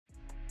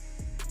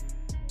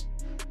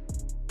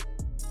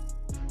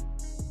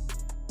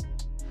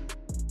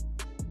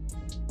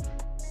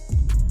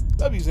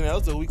W's and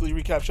L's, the weekly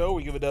recap show where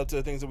we give a dub to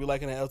the things that we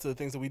like and an L to the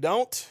things that we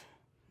don't.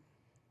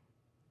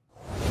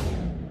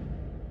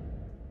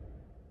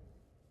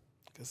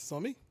 Guess it's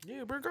on me.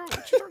 Yeah, bro, go.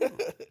 What you talking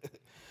about?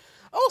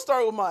 I'll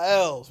start with my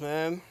L's,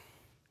 man.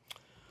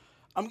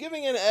 I'm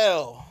giving an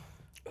L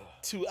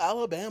to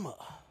Alabama.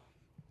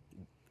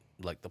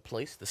 Like the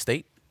place, the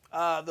state?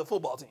 The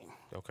football team.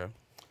 Okay.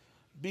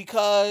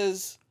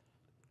 Because,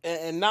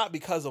 and not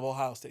because of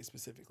Ohio State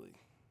specifically.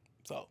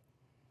 So,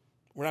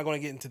 we're not going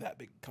to get into that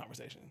big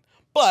conversation.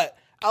 But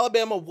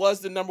Alabama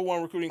was the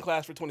 #1 recruiting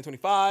class for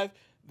 2025.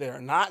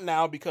 They're not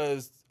now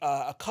because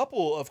a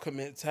couple of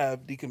commits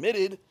have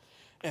decommitted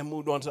and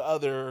moved on to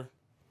other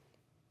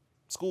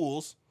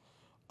schools.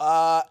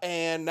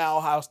 And now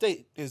Ohio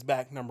State is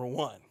back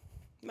 #1.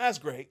 And that's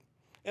great.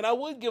 And I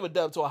would give a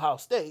dub to Ohio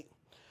State.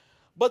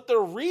 But the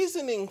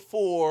reasoning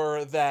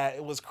for that,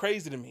 it was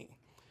crazy to me.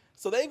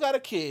 So they've got a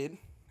kid,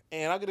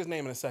 and I'll get his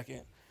name in a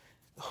second,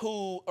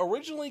 who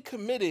originally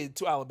committed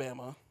to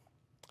Alabama,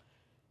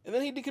 and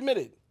then he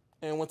decommitted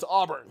and went to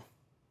Auburn.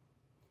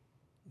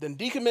 Then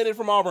decommitted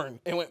from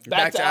Auburn and went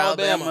back to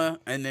Alabama.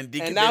 And then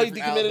decommitted. And now he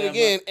decommitted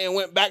again and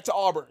went back to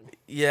Auburn.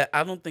 Yeah,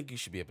 I don't think you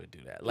should be able to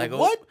do that. Like,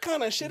 what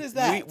kind of shit is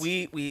that?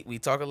 We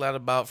talk a lot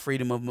about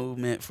freedom of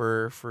movement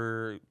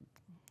for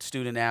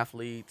student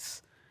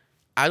athletes.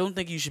 I don't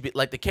think you should be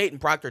like the Caden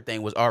Proctor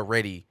thing was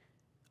already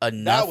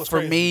enough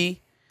for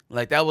me.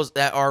 Like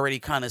that already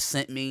kind of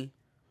sent me.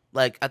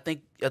 Like I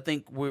think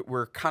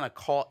we're kind of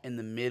caught in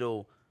the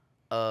middle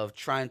of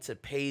trying to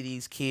pay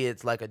these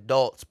kids like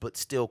adults, but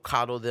still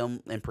coddle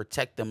them and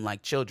protect them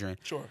like children.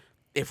 Sure.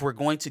 If we're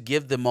going to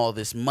give them all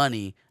this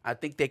money, I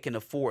think they can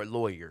afford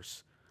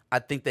lawyers. I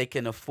think they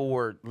can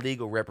afford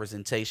legal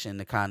representation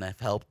to kind of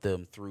help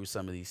them through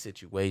some of these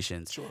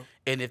situations. Sure.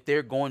 And if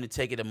they're going to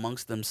take it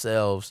amongst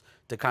themselves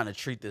to kind of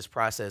treat this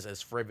process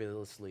as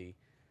frivolously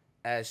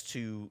as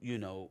to, you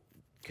know,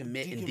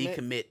 commit and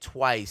decommit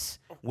twice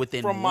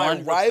within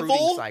one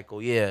recruiting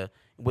cycle. Yeah.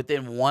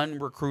 Within one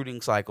recruiting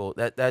cycle,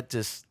 that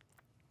just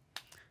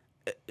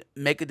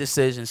make a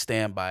decision,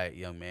 stand by it,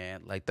 young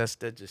man. Like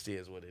that just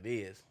is what it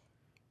is.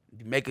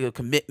 You make a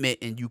commitment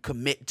and you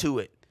commit to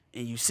it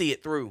and you see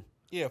it through.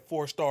 Yeah,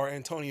 4-star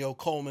Antonio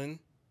Coleman.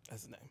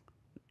 That's his name.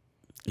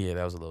 Yeah,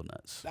 that was a little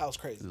nuts. That was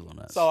crazy. A little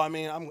nuts. So I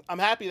mean, I'm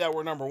happy that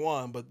we're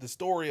 #1, but the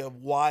story of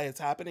why it's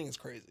happening is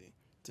crazy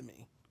to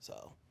me.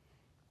 So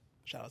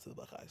shout out to the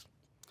Buckeyes.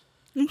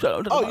 Shout out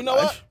to the Buckeyes. You know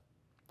what?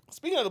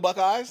 Speaking of the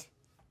Buckeyes,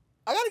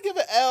 I gotta give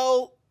an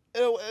L.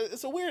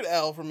 It's a weird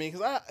L for me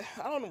because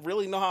I don't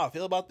really know how I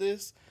feel about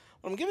this.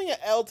 But I'm giving an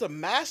L to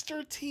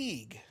Master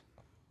Teague.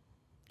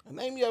 A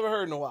name you haven't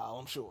heard in a while,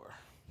 I'm sure.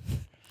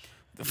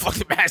 The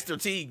fucking Master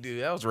Teague,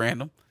 dude. That was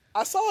random.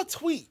 I saw a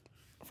tweet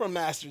from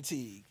Master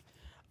Teague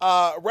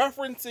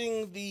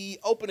referencing the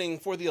opening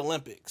for the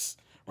Olympics.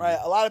 Right?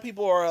 A lot of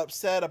people are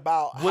upset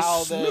about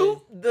how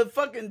Snoop the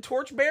fucking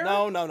torchbearer?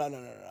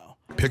 No.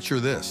 Picture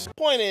this.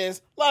 Point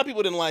is, a lot of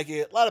people didn't like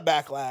it. A lot of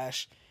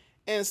backlash.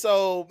 And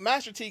so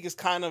Master Teague is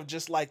kind of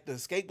just like the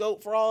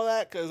scapegoat for all of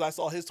that because I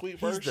saw his tweet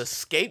first. He's the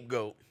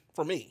scapegoat.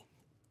 For me.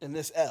 In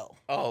this L.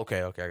 Oh,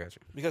 okay, I got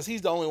you. Because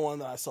he's the only one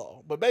that I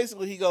saw. But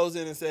basically he goes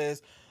in and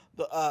says,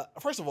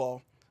 first of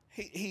all,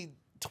 he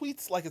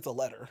tweets like it's a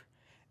letter.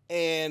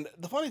 And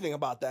the funny thing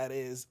about that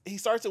is he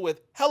starts it with,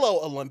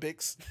 "Hello,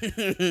 Olympics."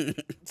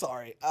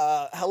 Sorry.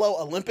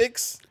 Hello,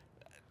 Olympics.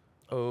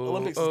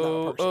 Olympics is not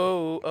a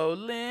person.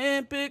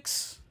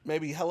 Olympics.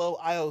 Maybe hello,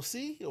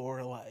 IOC,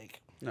 or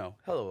like... No,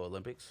 hello,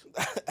 Olympics.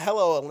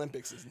 Hello,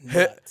 Olympics is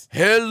nuts.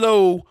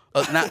 Hello.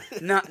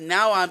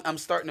 Now I'm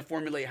starting to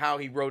formulate how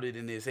he wrote it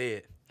in his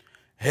head.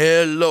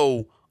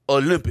 Hello,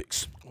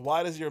 Olympics.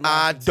 Why does your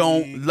I Master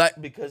don't Teague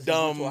like because he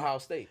went to Ohio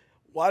State.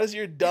 Why does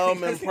your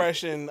dumb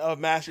impression of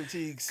Master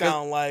Teague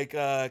sound like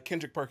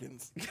Kendrick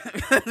Perkins?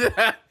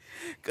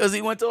 Because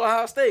he went to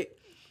Ohio State.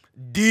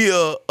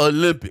 Dear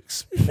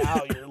Olympics.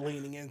 Now you're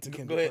leaning into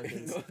Kendrick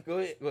Perkins. Go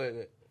ahead. What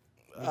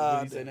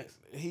did he say next?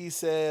 He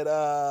said,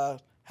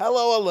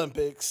 "Hello,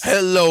 Olympics."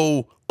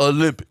 Hello,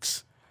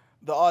 Olympics.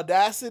 The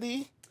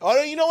audacity. Oh,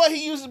 no, you know what?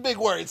 He uses big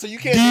words, so you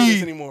can't do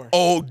this anymore.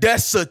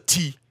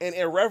 Audacity. And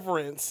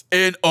irreverence.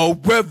 And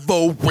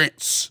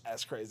irreverence.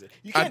 That's crazy.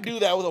 You can't do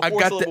that with a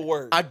four-syllable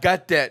word. I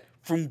got that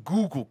from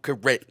Google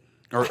correct.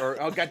 Or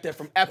I got that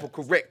from Apple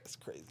correct. That's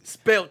crazy.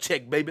 Spell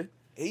check, baby.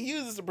 He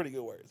uses some pretty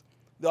good words.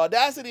 The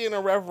audacity and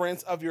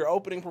irreverence of your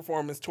opening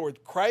performance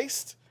toward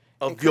Christ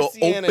of your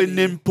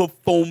opening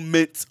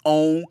performance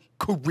on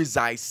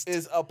Christ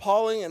is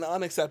appalling and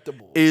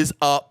unacceptable. Is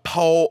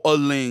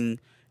appalling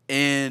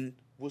and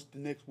what's the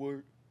next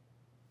word?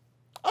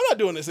 I'm not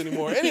doing this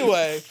anymore.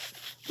 Anyway,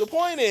 the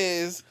point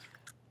is,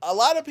 a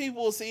lot of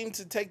people seem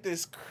to take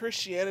this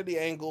Christianity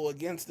angle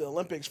against the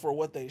Olympics for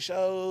what they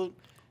showed.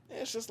 And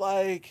it's just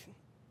like,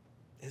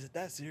 is it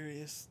that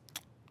serious?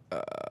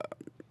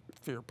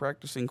 If you're a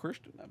practicing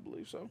Christian, I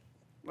believe so.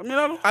 I mean,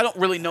 I don't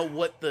really know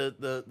what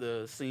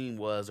the scene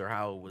was or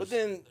how it was. But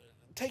then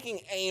taking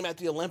aim at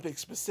the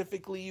Olympics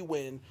specifically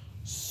when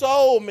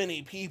so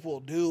many people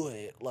do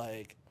it,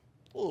 like,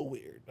 a little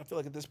weird. I feel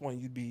like at this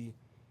point you'd be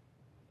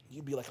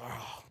like,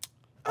 oh.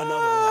 another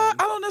one. I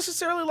don't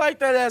necessarily like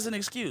that as an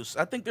excuse.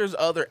 I think there's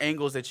other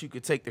angles that you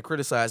could take to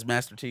criticize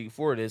Master T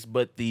for this,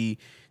 but the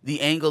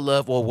angle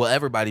of well,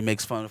 everybody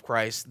makes fun of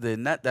Christ,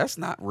 then that's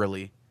not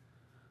really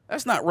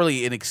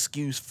an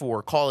excuse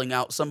for calling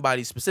out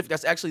somebody specific.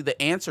 That's actually the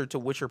answer to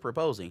what you're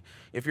proposing.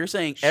 If you're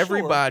saying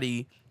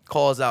everybody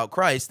calls out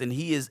Christ, then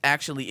he is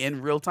actually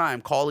in real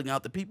time calling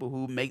out the people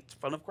who make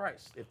fun of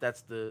Christ. If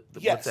that's the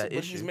yes, what's that but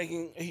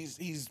issue?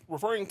 he's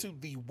referring to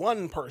the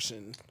one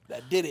person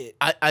that did it.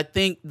 I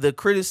think the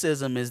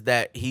criticism is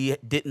that he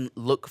didn't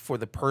look for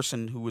the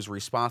person who was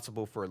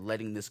responsible for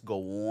letting this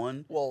go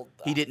on. Well,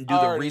 he didn't do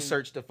the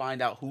research to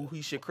find out who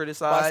he should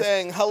criticize. By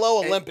saying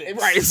hello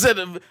Olympics, right? Instead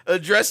of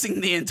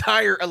addressing the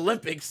entire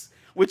Olympics,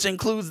 which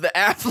includes the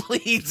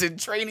athletes and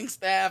training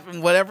staff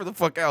and whatever the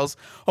fuck else,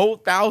 whole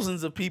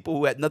thousands of people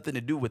who had nothing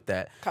to do with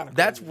that.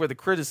 That's where the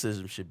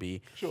criticism should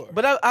be. Sure.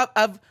 But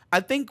I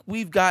think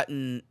we've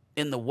gotten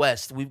in the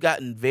West, we've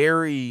gotten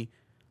very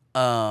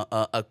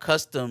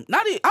accustomed.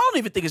 I don't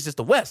even think it's just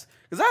the West,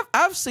 because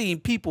I've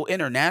seen people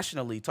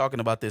internationally talking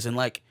about this, and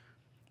like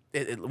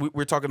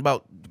we're talking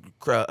about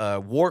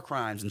war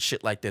crimes and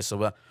shit like this.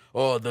 So,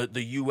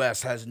 the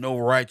U.S. has no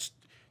rights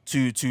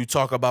to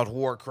talk about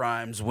war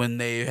crimes when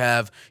they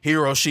have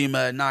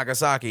Hiroshima and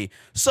Nagasaki.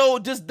 So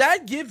does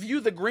that give you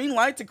the green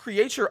light to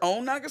create your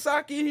own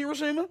Nagasaki and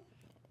Hiroshima?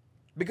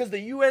 Because the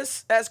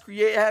U.S.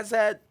 has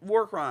had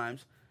war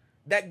crimes,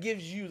 that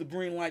gives you the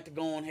green light to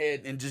go on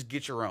ahead and just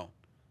get your own.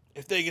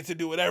 If they get to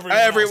do whatever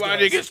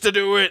everybody gets to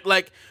do it.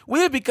 Like, we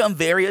have become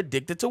very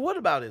addicted to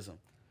whataboutism.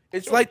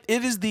 It's like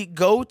it is the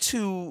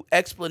go-to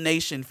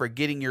explanation for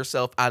getting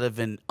yourself out of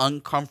an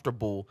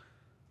uncomfortable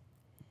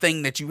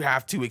thing that you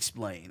have to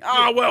explain.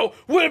 Well,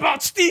 what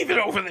about Steven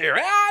over there? Nigga,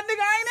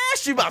 I ain't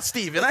asked you about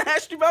Steven. I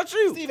asked you about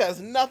you. Steve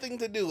has nothing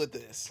to do with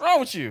this. What's wrong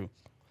with you?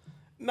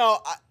 No,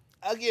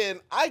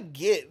 I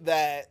get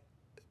that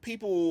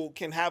people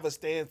can have a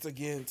stance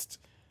against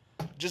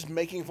just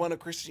making fun of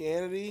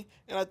Christianity,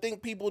 and I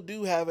think people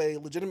do have a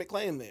legitimate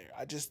claim there.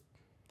 I just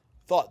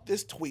thought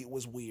this tweet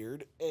was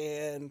weird,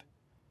 and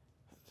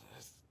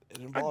it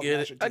involved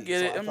Master T, I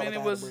get it. so I mean,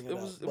 it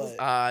was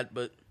odd,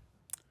 but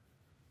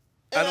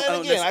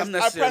And again,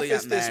 I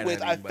prefaced this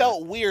with I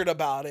felt weird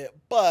about it,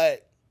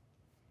 but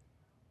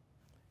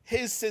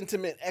his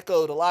sentiment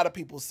echoed a lot of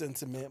people's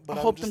sentiment. But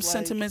I hope them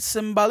sentiments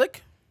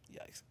symbolic.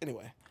 Yikes.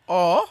 Anyway.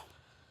 Oh.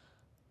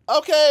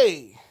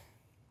 Okay.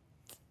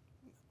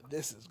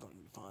 This is going to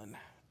be fun.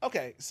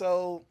 Okay,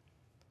 so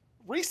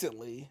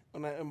recently,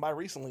 and by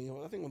recently,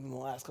 I think within the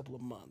last couple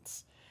of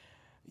months,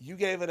 you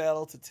gave an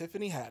L to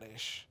Tiffany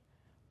Haddish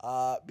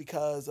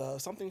because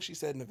of something she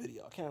said in a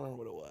video. I can't remember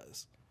what it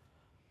was.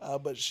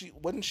 But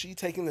wasn't she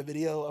taking the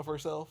video of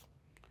herself?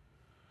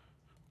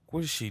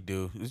 What did she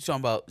do? You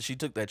talking about she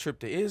took that trip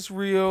to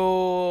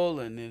Israel,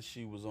 and then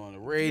she was on a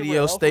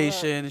radio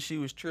station, and she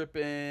was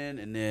tripping,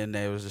 and then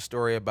there was a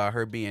story about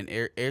her being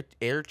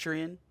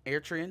Eritrean.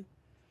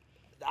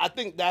 I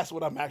think that's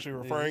what I'm actually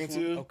referring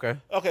to.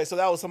 Okay, so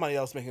that was somebody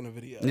else making a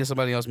video. Yeah,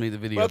 somebody else made the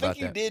video about that. But I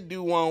think you did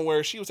do one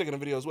where she was taking a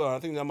video as well. I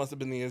think that must have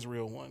been the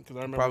Israel one, because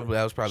I remember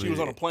that was probably she was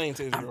on a plane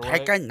to Israel,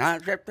 right? I'm taking a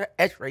trip to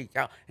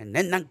Israel, and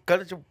then I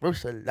go to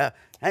Jerusalem,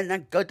 and I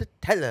go to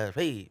Tel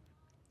Aviv.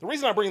 The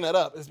reason I bring that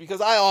up is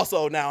because I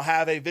also now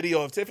have a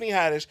video of Tiffany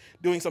Haddish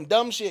doing some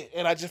dumb shit,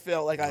 and I just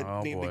felt like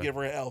I needed to give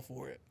her an L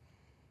for it.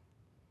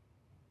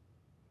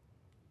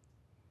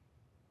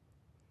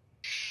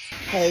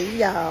 Hey,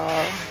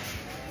 y'all.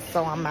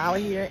 So I'm out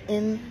here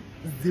in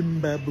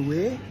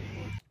Zimbabwe.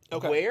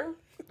 Okay. Where?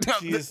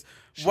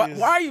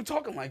 Why are you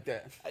talking like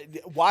that?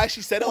 Why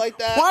she said it like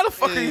that? Why the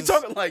fuck are you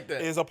talking like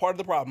that? Is a part of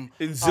the problem.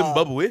 In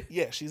Zimbabwe?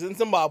 Yeah, she's in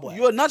Zimbabwe.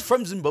 You are not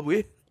from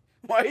Zimbabwe.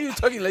 Why are you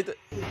talking like that?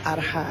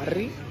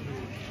 Arhari.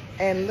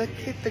 And look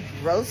at the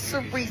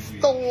grocery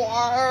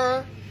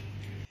store.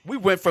 We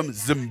went from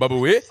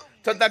Zimbabwe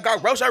to the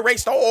grocery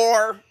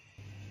store.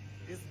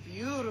 It's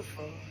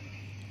beautiful.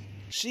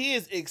 She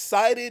is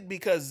excited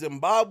because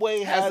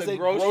Zimbabwe has a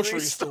grocery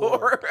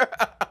store.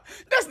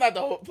 That's not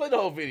the whole. Play the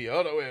whole video.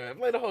 Hold on, wait a minute.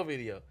 Play the whole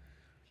video.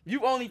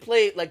 You only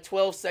played like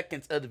 12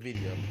 seconds of the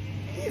video.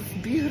 It's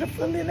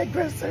beautiful in a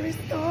grocery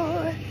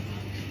store.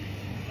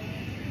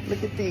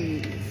 Look at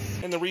these.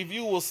 In the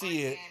review, we'll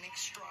see it.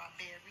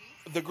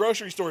 The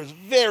grocery store is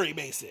very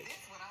basic.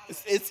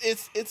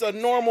 It's a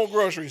normal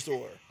grocery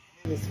store.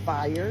 It's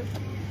fire.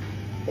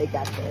 They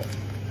got the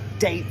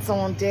dates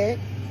on deck.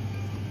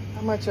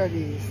 How much are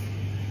these?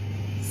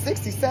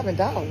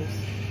 $67.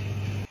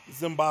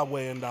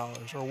 Zimbabwean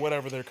dollars or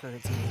whatever their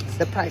currency is.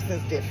 The price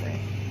is different.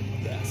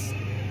 Yes.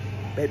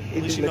 But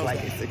it just looks like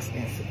it's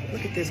expensive.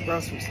 Look at this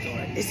grocery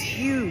store. It's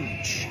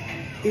huge.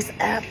 It's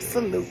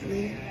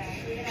absolutely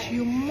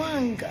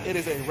humongous. It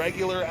is a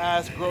regular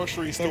ass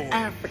grocery store. In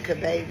Africa,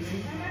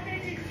 baby.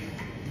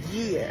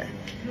 Yeah.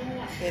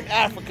 In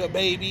Africa,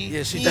 baby.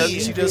 Yeah,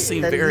 she does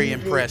seem very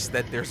impressed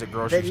that there's a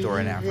grocery store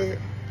in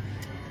Africa.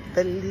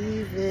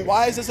 Believe it.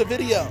 Why is this a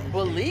video?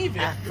 Believe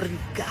it.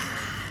 Africa.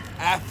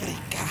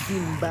 Africa.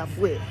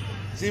 Zimbabwe.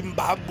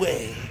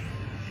 Zimbabwe.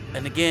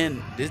 And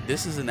again,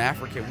 this is an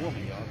African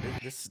woman, y'all.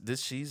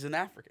 She's an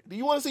African. Do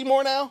you want to see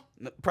more now?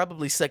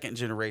 Probably second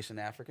generation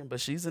African,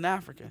 but she's an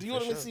African. Do you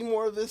want to see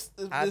more of this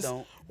I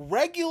don't.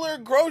 regular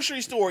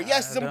grocery store?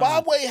 Yes,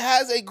 Zimbabwe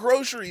has a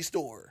grocery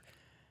store.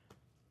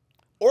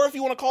 Or if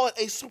you want to call it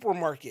a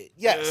supermarket.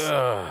 Yes.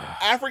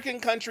 African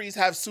countries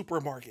have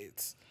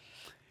supermarkets.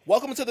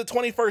 Welcome to the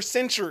 21st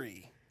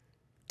century,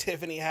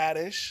 Tiffany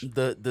Haddish.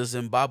 The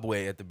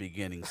Zimbabwe at the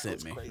beginning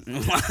sent me.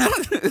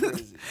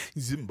 Crazy.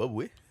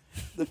 Zimbabwe.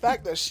 The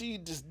fact that she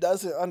just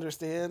doesn't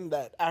understand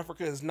that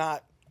Africa is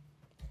not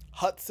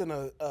huts in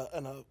a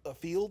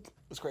field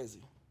is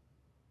crazy.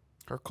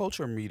 Her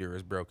culture meter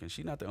is broken.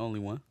 She's not the only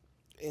one.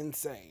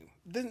 Insane.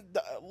 Then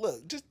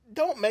look, just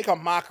don't make a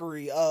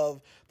mockery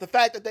of the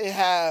fact that they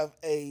have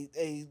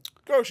a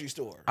grocery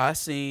store. I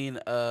seen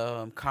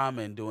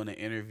Common doing an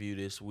interview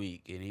this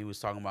week, and he was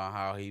talking about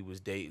how he was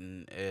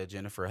dating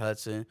Jennifer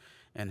Hudson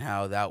and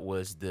how that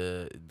was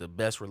the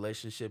best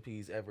relationship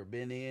he's ever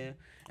been in.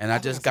 And I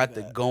just got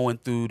to going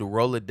through the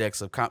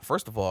Rolodex of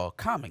first of all,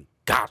 Common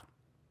got him.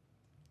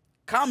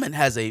 Common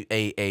has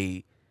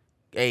a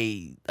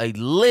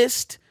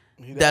list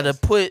that'll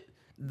put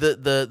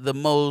the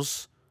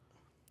most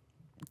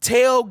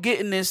tail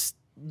getting this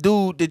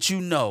dude that you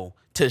know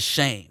to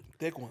shame.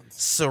 Thick ones.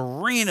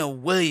 Serena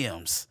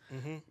Williams,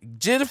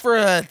 Jennifer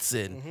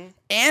Hudson,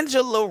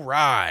 Angela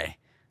Rye,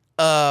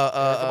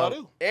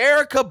 Erykah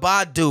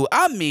Badu.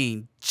 I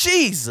mean,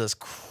 Jesus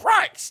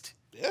Christ.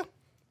 Yeah.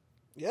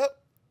 Yep.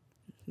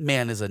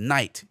 Man is a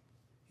knight.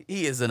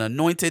 He is an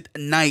anointed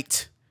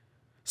knight.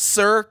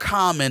 Sir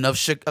Common of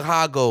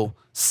Chicago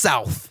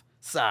South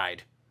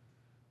Side.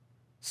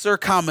 Sir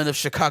Common of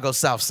Chicago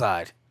South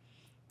Side.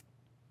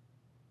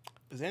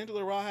 Does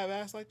Angela Rye have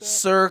ass like that?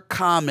 Sir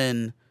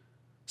Common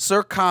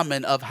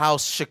of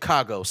House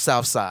Chicago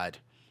South Side.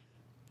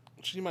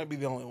 She might be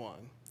the only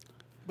one.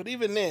 But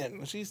even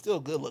then, she's still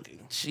good looking.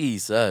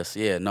 Jesus.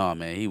 Yeah, no,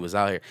 man. He was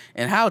out here.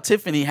 And how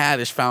Tiffany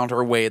Haddish found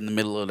her way in the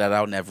middle of that,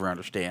 I'll never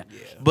understand.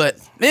 Yeah. But,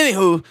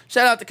 anywho,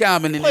 shout out to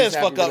Common. Players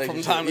fuck up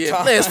from time to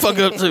time. Players fuck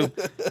up, too.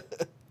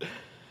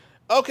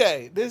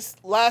 Okay, this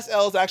last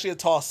L is actually a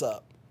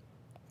toss-up.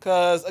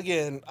 Because,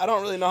 again, I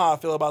don't really know how I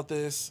feel about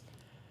this.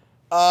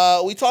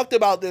 We talked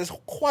about this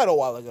quite a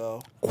while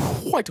ago.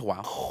 Quite a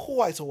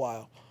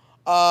while.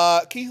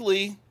 Keith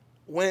Lee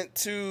went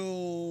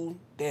to,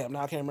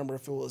 now I can't remember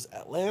if it was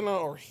Atlanta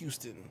or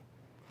Houston.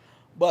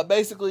 But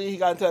basically, he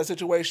got into a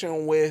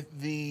situation with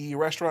the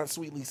restaurant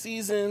Sweetly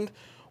Seasoned,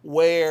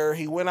 where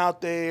he went out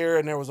there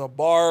and there was a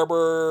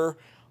barber,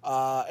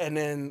 and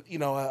then,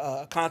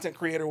 a content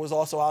creator was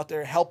also out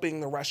there helping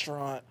the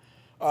restaurant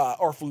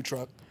or food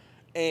truck.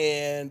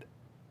 And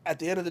at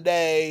the end of the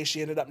day,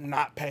 she ended up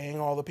not paying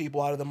all the people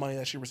out of the money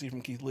that she received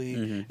from Keith Lee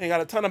and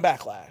got a ton of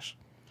backlash.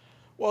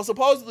 Well,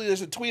 supposedly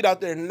there's a tweet out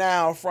there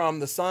now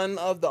from the son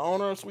of the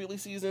owner of Sweetly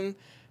Seasoned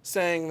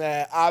saying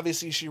that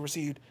obviously she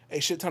received a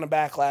shit ton of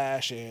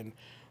backlash and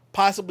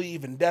possibly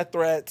even death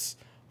threats.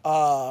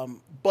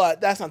 But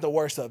that's not the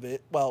worst of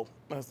it. Well,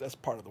 that's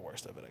part of the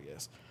worst of it, I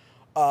guess.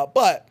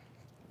 But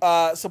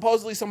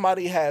supposedly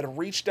somebody had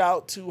reached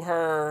out to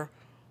her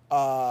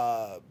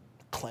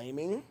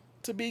claiming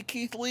to be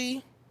Keith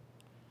Lee,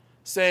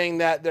 saying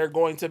that they're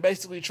going to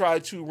basically try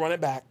to run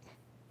it back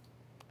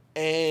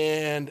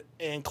and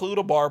include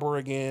a barber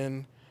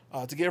again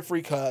to get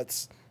free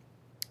cuts.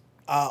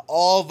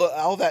 All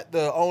that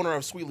the owner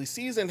of Sweetly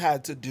Seasoned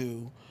had to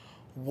do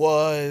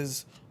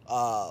was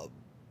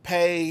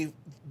pay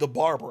the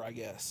barber, I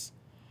guess.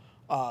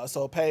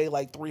 So pay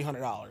like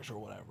 $300 or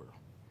whatever.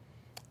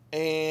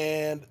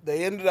 And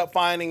they ended up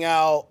finding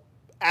out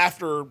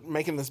after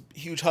making this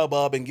huge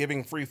hubbub and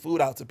giving free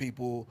food out to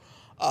people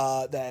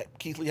that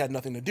Keith Lee had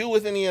nothing to do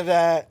with any of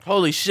that.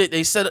 Holy shit! They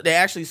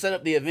actually set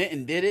up the event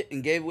and did it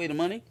and gave away the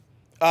money.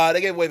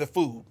 They gave away the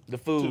food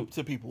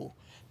to people,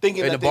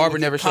 thinking that the barber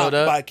never showed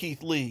up by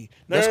Keith Lee.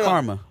 That's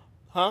karma,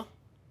 huh?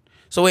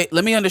 So wait,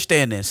 let me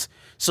understand this.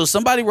 So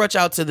somebody reached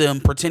out to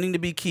them pretending to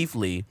be Keith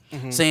Lee,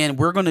 saying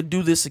we're gonna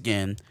do this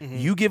again.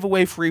 You give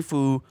away free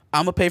food.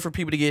 I'm gonna pay for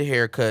people to get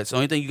haircuts. The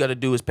only thing you got to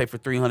do is pay for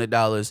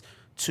 $300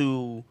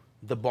 to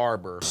the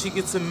barber. She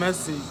gets a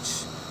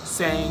message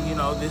saying,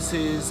 this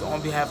is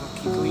on behalf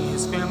of Keith Lee and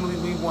his family.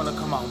 We want to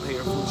come out and pay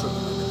your food truck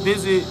a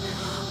visit.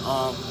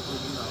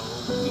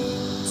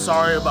 We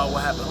sorry about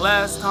what happened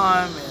last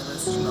time, and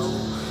let's,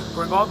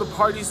 bring all the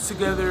parties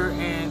together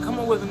and come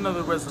up with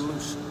another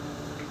resolution.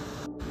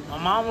 My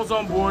mom was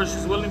on board.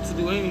 She's willing to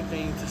do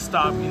anything to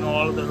stop,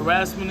 all of the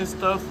harassment and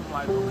stuff. I'm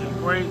like, okay,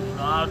 great.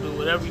 I'll do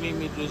whatever you need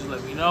me to do. Just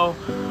let me know.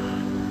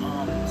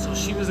 So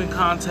she was in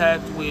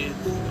contact with,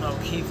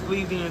 Keith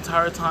Lee the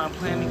entire time,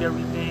 planning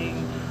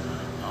everything.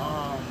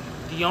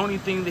 The only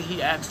thing that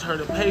he asked her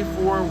to pay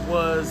for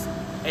was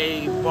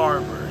a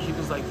barber. He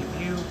was like,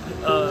 if you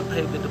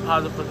pay the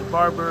deposit for the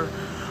barber,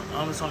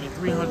 it's only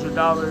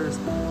 $300.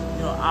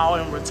 I'll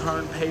in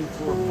return pay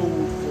for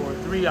food for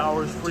 3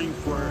 hours free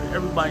for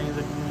everybody in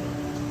the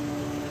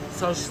community.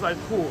 So she's like,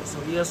 cool.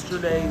 So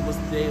yesterday was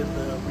the day of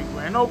the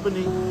grand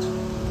opening,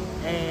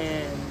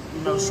 and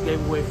You know, she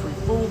gave away free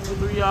food for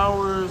 3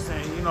 hours,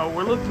 and you know,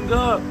 we're looking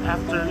up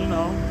after, you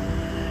know,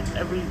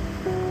 every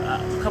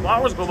a couple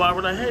hours go by.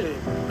 We're like, hey,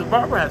 the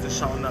barber hasn't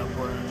shown up,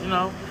 or you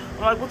know,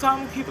 I'm like, what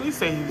time did he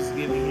say he was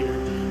getting here?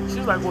 She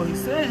was like, well, he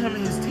said him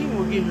and his team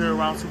will get here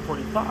around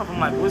 2:45. I'm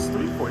like, what's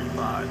 3:45?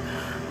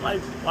 I'm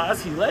like, why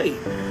is he late?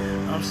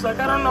 She's like,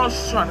 I don't know.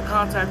 She's trying to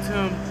contact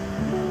him.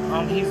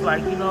 He's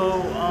like, you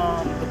know,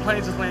 the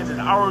plane just landed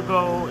an hour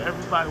ago.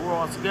 Everybody, we're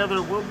all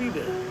together. We'll be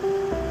there.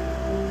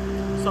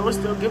 So we're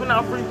still giving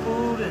out free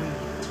food and,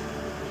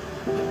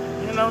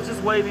 you know,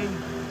 just waiting.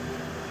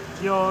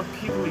 Y'all,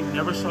 Keith Lee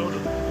never showed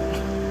up.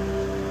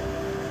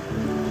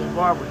 The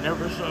barber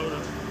never showed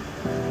up.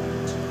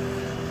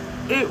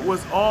 It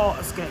was all a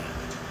scam.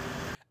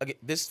 Okay,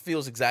 this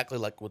feels exactly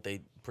like what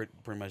they pretty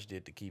much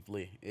did to Keith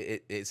Lee.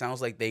 It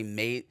sounds like they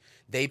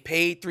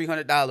paid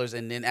 $300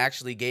 and then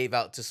actually gave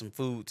out to some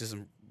food to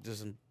some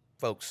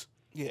folks.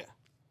 Yeah.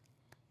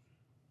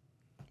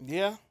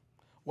 Yeah.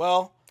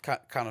 Well,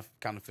 kind of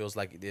feels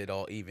like it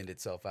all evened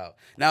itself out.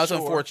 Now it's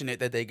unfortunate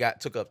that they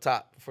took up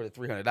top for the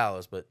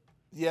 $300, but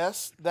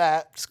yes,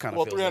 that kind of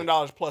well,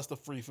 $300 plus the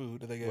free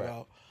food that they gave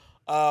out.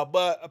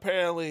 But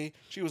apparently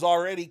she was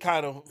already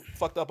kind of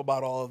fucked up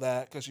about all of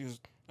that because she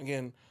was,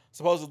 again,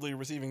 supposedly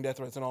receiving death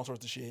threats and all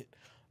sorts of shit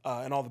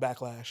and all the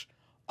backlash.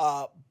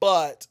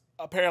 But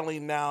apparently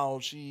now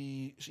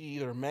she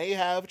either may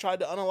have tried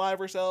to unalive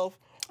herself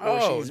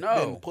or she's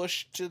been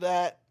pushed to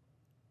that.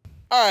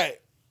 All right.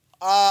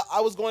 I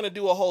was going to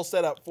do a whole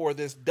setup for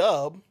this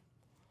dub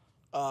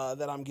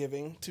that I'm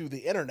giving to the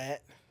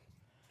internet.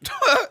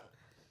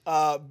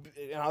 And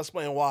I'll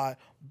explain why.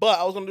 But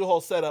I was going to do a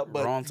whole setup,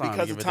 but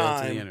because of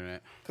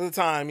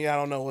time, yeah, I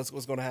don't know what's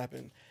going to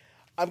happen.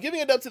 I'm giving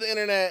it up to the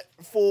internet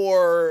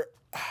for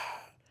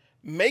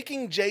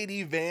making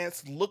J.D.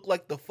 Vance look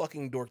like the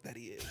fucking dork that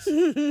he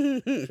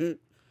is.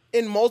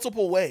 In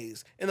multiple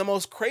ways. In the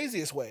most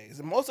craziest ways.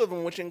 And most of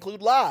them which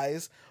include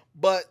lies.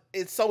 But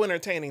it's so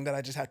entertaining that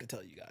I just have to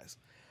tell you guys.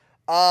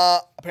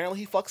 Apparently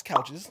he fucks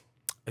couches.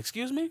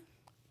 Excuse me?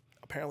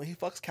 Apparently he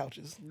fucks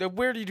couches.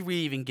 Where did we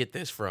even get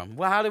this from?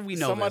 Well, how did we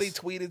know Somebody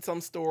tweeted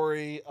some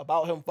story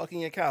about him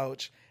fucking a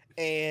couch.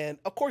 And,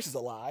 of course, it's a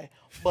lie.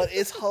 But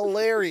it's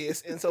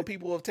hilarious. And so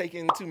people have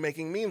taken to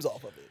making memes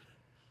off of it.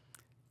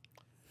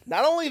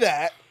 Not only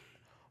that,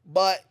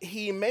 but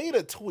he made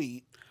a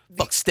tweet.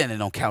 Fuck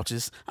standing on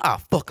couches.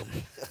 Fuck him.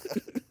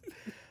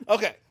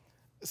 Okay.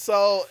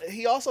 So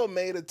he also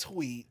made a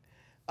tweet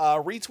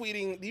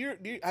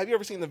retweeting. Have you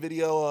ever seen the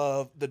video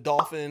of the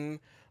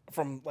dolphin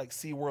from like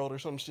SeaWorld or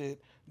some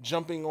shit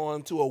jumping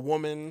onto a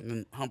woman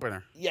and humping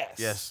her?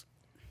 Yes.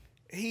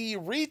 He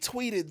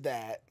retweeted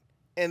that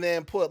and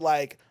then put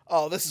like,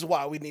 oh, this is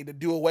why we need to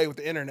do away with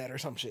the internet or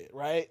some shit,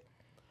 right?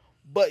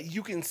 But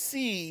you can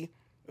see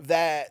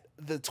that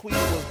the tweet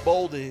was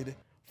bolded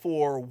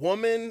for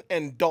woman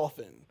and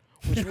dolphin,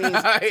 which means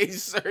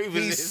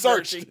he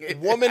searched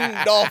woman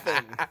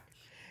dolphin.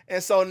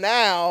 And so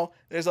now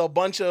there's a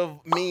bunch of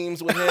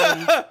memes with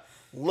him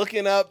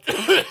looking up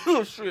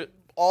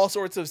all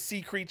sorts of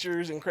sea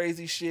creatures and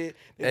crazy shit.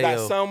 They've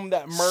got some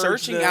that merge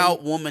searching them.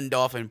 out woman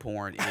dolphin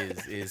porn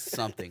is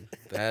something.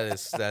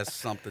 That's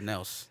something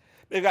else.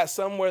 They've got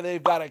some where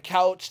they've got a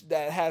couch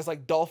that has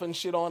like dolphin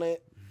shit on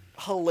it.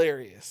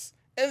 Hilarious.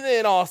 And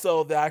then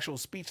also the actual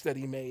speech that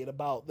he made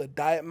about the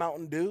Diet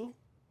Mountain Dew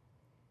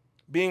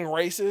being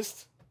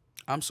racist.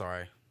 I'm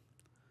sorry.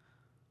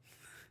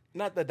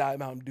 Not the Diet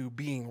Mountain Dew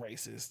being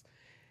racist.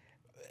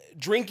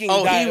 Drinking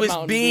Diet Mountain Dew. Oh, he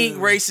was being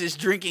racist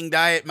drinking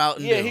Diet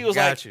Mountain Dew. Yeah, he was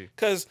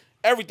because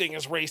everything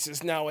is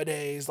racist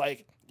nowadays.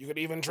 Like, you could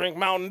even drink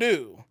Mountain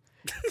Dew.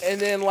 And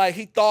then, like,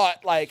 he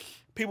thought, like,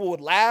 people would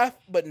laugh,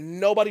 but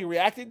nobody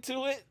reacted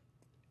to it.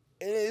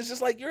 And it's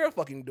just like, you're a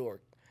fucking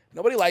dork.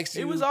 Nobody likes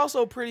you. He was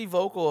also pretty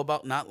vocal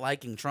about not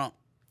liking Trump.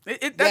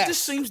 That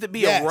just seems to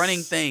be a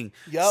running thing.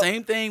 Yep.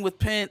 Same thing with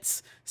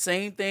Pence.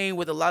 Same thing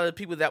with a lot of the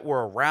people that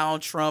were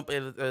around Trump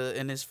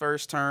in his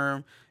first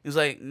term. He was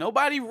like,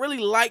 nobody really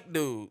liked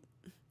dude.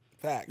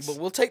 Facts. But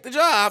we'll take the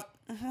job.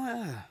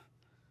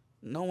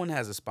 No one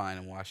has a spine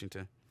in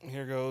Washington.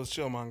 Here goes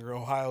Chillmonger,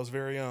 Ohio's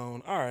very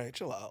own. All right,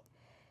 chill out.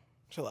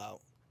 Chill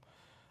out.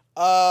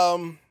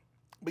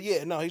 But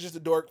yeah, no, he's just a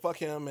dork. Fuck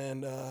him.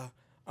 And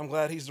I'm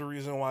glad he's the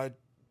reason why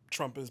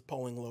Trump is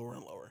polling lower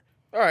and lower.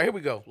 All right, here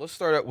we go. Let's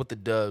start out with the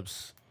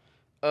dubs.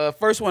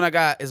 First one I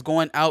got is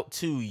going out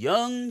to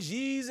Young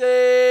Jeezy.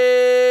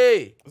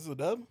 This is a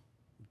dub?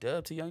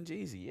 Dub to Young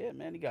Jeezy. Yeah,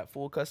 man. He got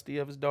full custody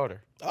of his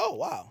daughter. Oh,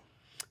 wow.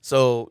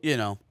 So, you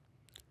know.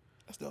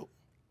 That's dope.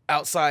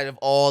 Outside of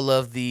all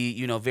of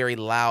the, very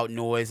loud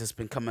noise that's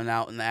been coming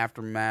out in the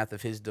aftermath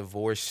of his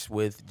divorce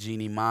with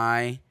Jeannie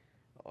Mai,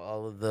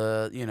 all of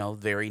the,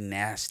 very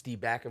nasty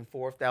back and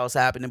forth that was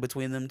happening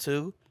between them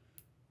two,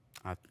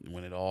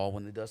 when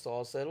the dust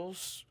all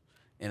settles,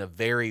 in a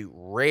very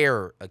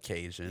rare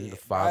occasion, the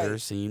father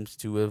seems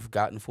to have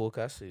gotten full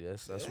custody.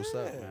 That's what's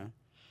up, man.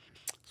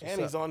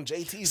 And he's on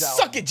JT's album.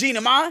 Suck it,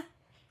 Gina Ma.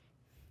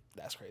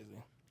 That's crazy.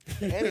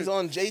 And he's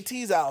on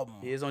JT's album.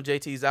 He is on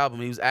JT's album.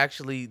 He was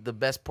actually the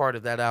best part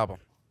of that album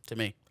to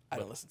me. I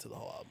didn't listen to the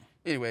whole album.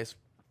 Anyways,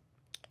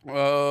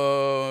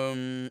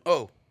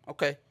 Oh,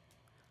 okay.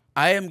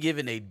 I am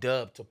giving a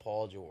dub to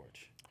Paul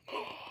George.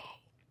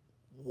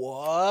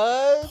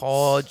 What?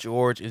 Paul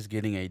George is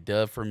getting a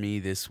dub for me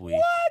this week.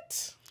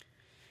 What?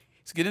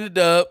 He's getting a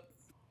dub.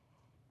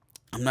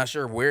 I'm not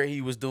sure where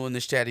he was doing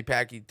this chatty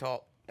packy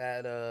talk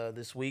at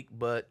this week,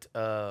 but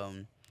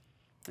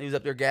he was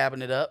up there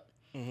gabbing it up.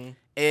 Mm-hmm.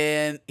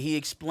 And he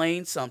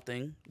explained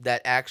something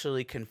that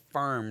actually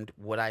confirmed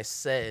what I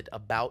said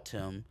about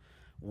him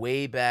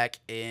way back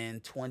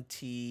in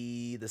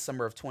the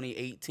summer of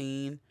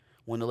 2018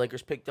 when the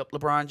Lakers picked up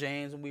LeBron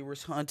James and we were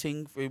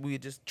hunting. We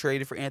had just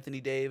traded for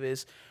Anthony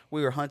Davis.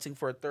 We were hunting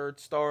for a third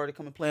star to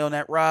come and play on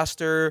that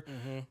roster.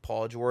 Mm-hmm.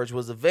 Paul George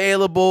was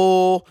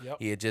available. Yep.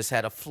 He had just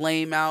had a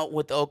flame out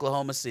with the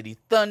Oklahoma City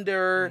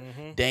Thunder.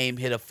 Mm-hmm. Dame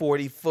hit a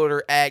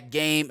 40-footer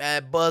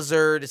at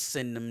buzzer to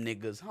send them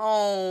niggas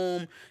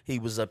home. He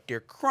was up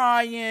there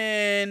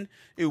crying.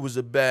 It was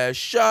a bad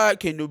shot.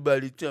 Can't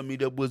nobody tell me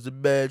that was a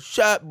bad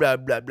shot. Blah,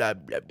 blah, blah,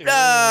 blah,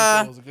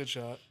 blah. It was a good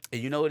shot.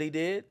 And you know what he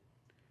did?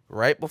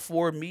 Right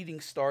before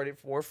meetings started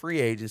for free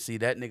agency,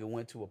 that nigga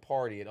went to a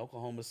party in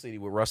Oklahoma City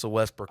with Russell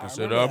Westbrook and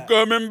said, I'm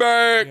coming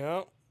back.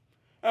 Yep.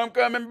 I'm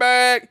coming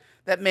back.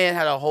 That man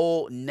had a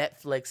whole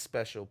Netflix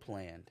special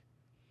planned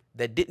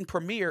that didn't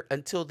premiere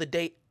until the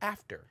day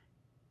after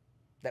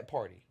that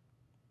party.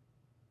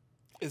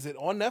 Is it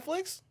on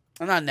Netflix?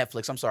 Not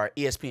Netflix. I'm sorry.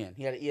 ESPN.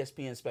 He had an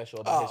ESPN special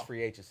about his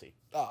free agency.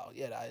 Oh,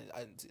 yeah. I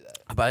didn't see that.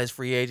 About his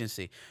free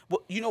agency.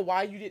 Well, you know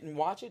why you didn't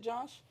watch it,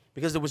 Josh?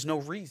 Because there was no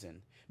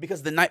reason.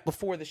 Because the night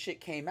before the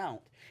shit came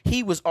out,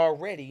 he was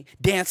already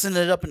dancing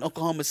it up in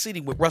Oklahoma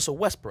City with Russell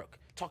Westbrook,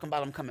 talking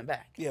about him coming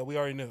back. Yeah, we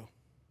already knew.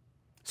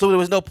 So there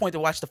was no point to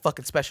watch the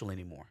fucking special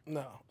anymore.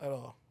 No, at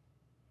all.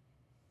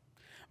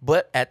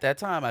 But at that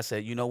time, I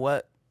said, you know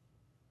what?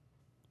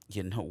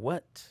 You know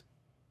what?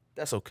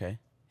 That's okay.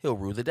 He'll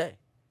rue the day.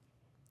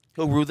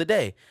 He'll rue the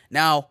day.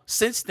 Now,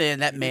 since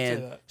then, that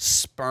man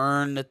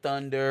spurned the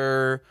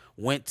Thunder,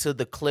 went to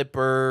the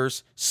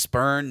Clippers,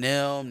 spurned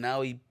them.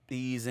 Now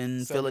he's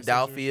in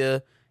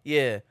Philadelphia.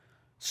 Yeah.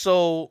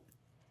 So,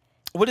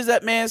 what does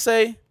that man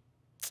say?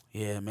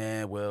 Yeah,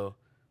 man. Well,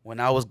 when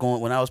I was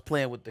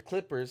playing with the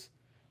Clippers,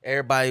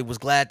 everybody was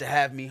glad to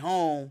have me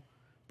home,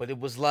 but it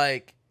was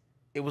like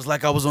I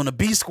was on the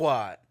B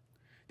squad.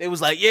 They was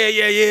like, yeah,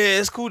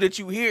 it's cool that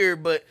you here,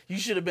 but you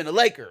should have been a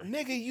Laker.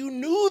 Nigga, you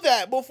knew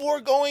that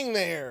before going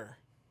there.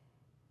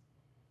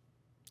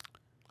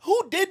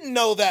 Who didn't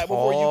know that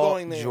before you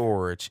going there? Paul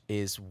George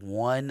is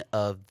one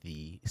of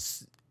the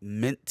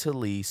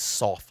mentally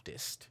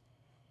softest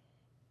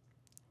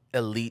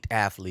elite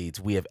athletes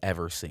we have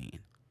ever seen.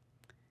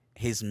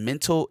 His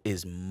mental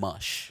is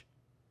mush.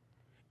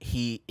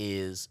 He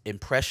is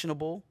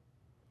impressionable,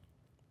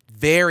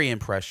 very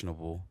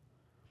impressionable,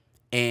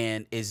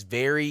 and is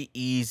very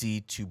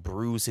easy to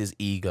bruise his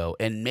ego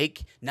and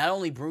not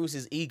only bruise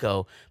his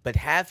ego, but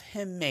have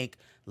him make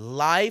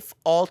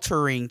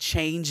life-altering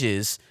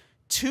changes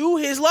to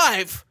his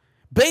life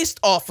based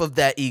off of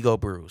that ego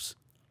bruise.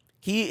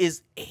 He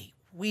is a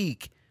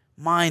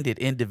weak-minded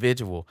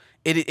individual.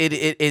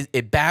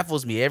 It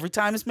baffles me every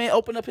time this man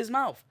opens up his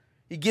mouth.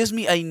 He gives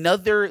me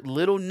another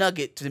little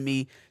nugget to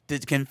me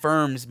that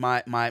confirms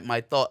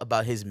my thought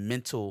about his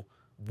mental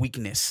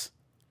weakness.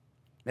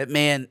 That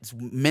man's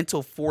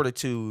mental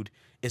fortitude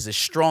is as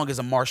strong as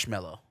a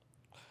marshmallow.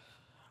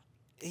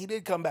 He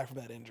did come back from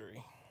that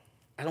injury.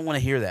 I don't want to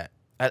hear that.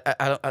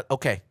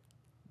 Okay,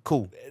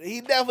 cool.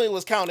 He definitely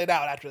was counted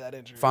out after that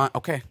injury. Fine,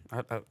 okay.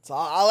 So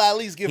I'll at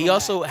least give him He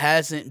also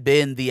hasn't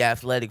been the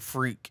athletic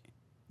freak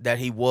that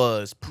he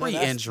was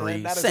pre-injury.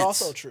 That is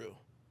also true.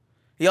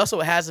 He also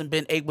hasn't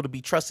been able to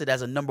be trusted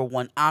as a number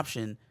one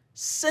option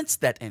since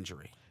that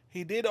injury.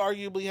 He did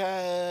arguably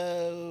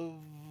have...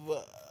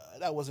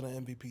 that wasn't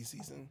an MVP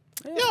season.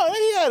 Yeah,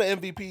 he had an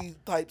MVP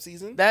type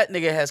season. That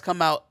nigga has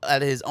come out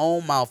of his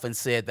own mouth and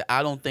said that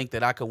I don't think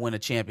that I could win a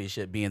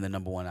championship being the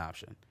number one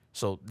option.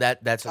 So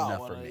that's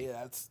enough for me.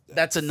 Yeah,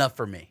 that's enough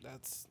for me.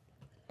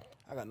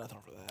 I got nothing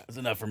for that. That's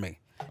enough for me.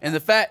 And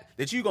the fact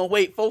that you gonna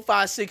wait 4,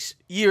 5, 6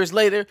 years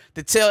later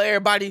to tell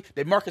everybody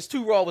that Marcus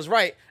Turall was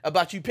right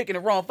about you picking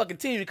the wrong fucking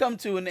team to come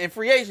to in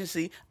free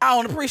agency, I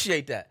don't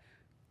appreciate that.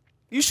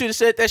 You should have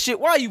said that shit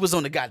while you was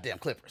on the goddamn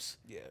Clippers.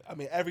 Yeah, I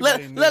mean,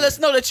 everybody let us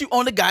know that you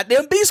on the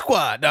goddamn B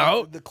squad,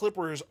 dog. The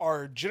Clippers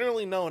are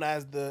generally known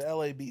as the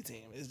LAB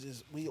team. It's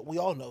just, we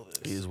all know this.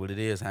 It is what it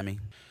is, homie.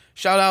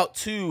 Shout out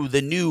to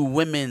the new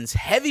women's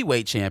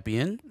heavyweight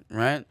champion,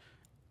 right?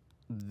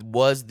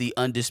 Was the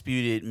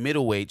undisputed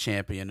middleweight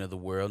champion of the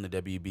world in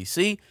the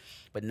WBC.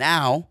 But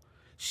now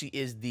she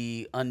is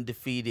the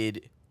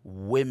undefeated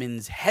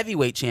women's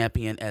heavyweight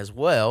champion as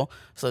well.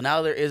 So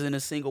now there isn't a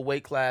single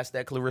weight class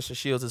that Clarissa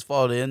Shields has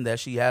fought in that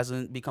she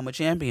hasn't become a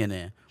champion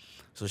in.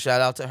 So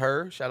shout out to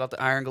her. Shout out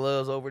to Iron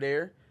Gloves over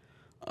there.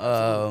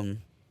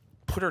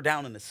 Put her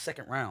down in the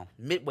second round,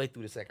 midway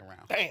through the second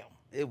round. Damn.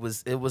 It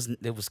was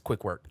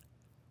quick work.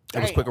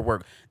 It was quicker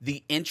work.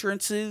 The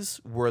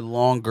entrances were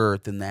longer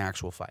than the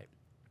actual fight.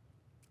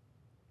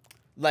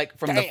 Like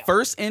from the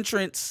first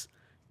entrance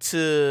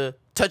to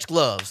touch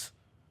gloves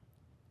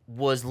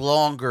was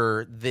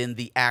longer than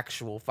the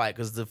actual fight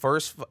because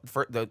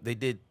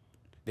the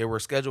they were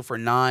scheduled for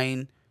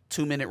 9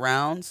 2-minute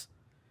rounds,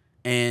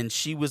 and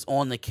she was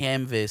on the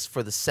canvas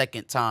for the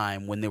second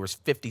time when there was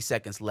 50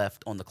 seconds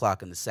left on the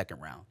clock in the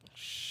second round.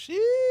 Sheesh.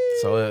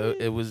 So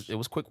it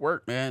was quick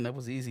work, man. That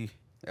was easy.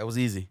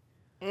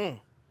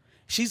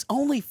 She's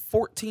only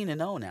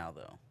 14-0 now,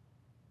 though.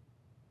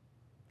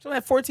 She only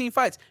had 14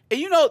 fights,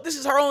 and this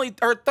is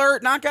her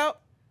third knockout.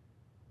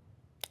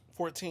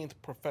 14th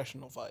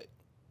professional fight.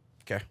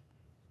 Okay.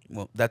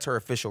 Well, that's her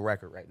official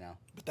record right now.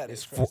 But that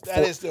is crazy.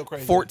 That is still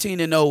crazy.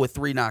 14-0 with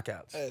 3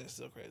 knockouts. That is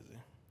still crazy.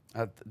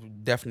 I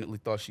definitely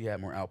thought she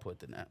had more output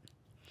than that.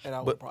 And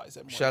I would probably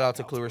say more. Shout out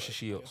to Clarissa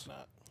Shields.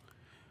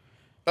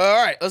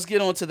 All right, let's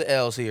get on to the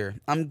L's here.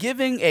 I'm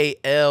giving a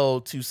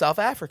L to South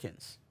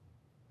Africans.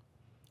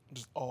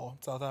 Just all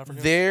South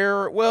Africans?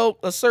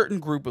 A certain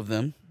group of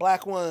them.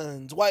 Black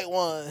ones, white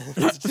ones,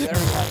 just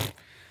everybody.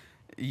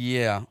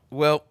 Yeah,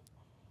 well,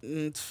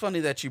 it's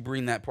funny that you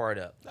bring that part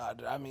up.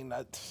 I mean,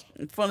 that's...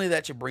 It's funny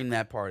that you bring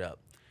that part up.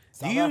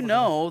 Do you Africa.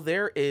 know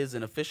there is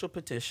an official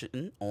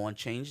petition on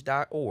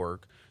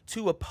change.org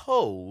to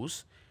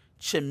oppose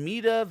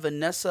Chimita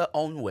Vanessa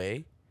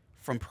Onwe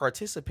from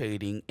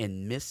participating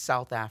in Miss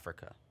South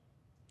Africa?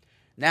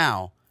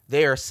 Now,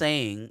 they are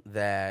saying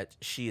that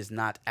she is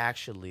not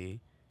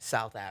actually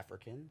South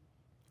African,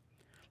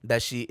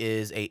 that she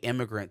is an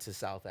immigrant to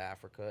South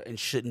Africa and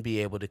shouldn't be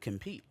able to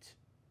compete.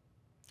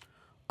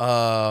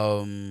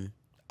 I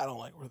don't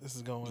like where this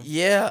is going.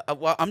 Yeah,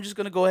 well, I'm just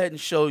going to go ahead and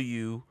show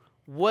you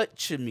what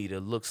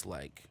Chimita looks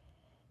like.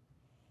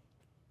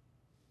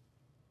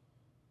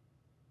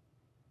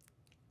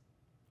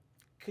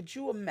 Could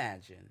you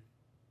imagine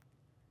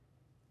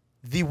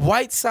the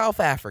white South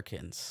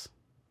Africans?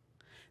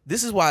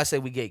 This is why I say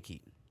we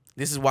gatekeep.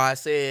 This is why I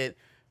said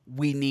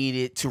we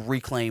needed to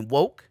reclaim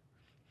woke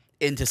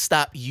and to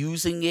stop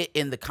using it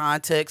in the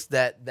context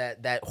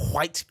that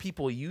white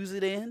people use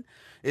it in.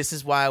 This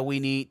is why we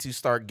need to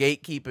start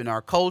gatekeeping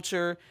our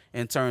culture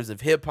in terms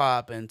of hip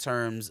hop, in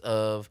terms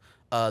of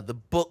the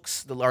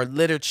books, our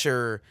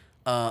literature,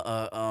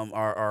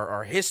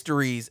 our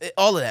histories,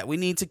 all of that. We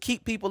need to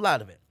keep people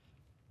out of it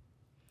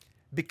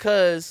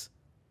because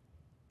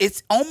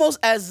it's almost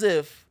as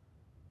if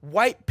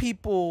white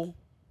people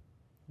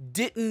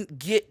didn't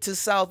get to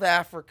South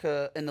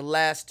Africa in the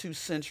last 2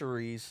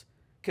 centuries,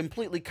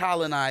 completely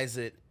colonize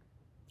it,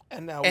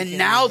 and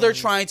now they're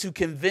trying to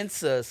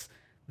convince us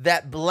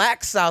that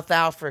black South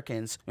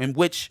Africans, in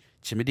which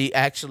Chimity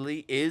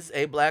actually is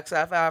a black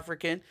South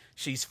African.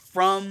 She's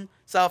from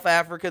South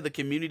Africa. The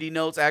community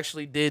notes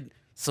actually did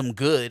some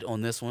good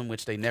on this one,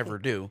 which they never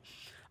do.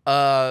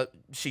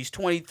 She's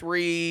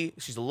 23.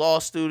 She's a law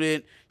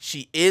student.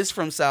 She is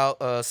from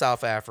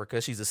South Africa.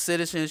 She's a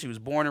citizen. She was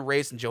born and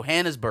raised in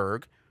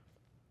Johannesburg.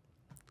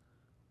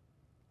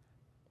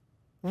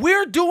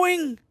 We're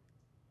doing...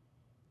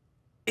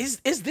 Is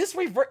this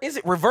is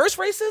it reverse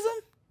racism?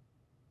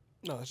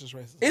 No, it's just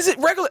racism. Is it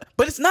regular?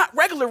 But it's not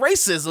regular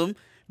racism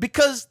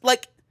because,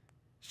 like,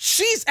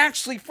 she's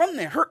actually from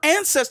there. Her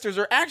ancestors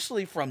are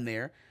actually from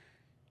there.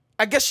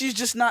 I guess she's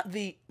just not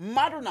the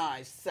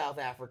modernized South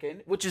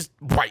African, which is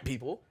white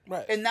people.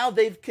 Right. And now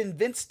they've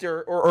convinced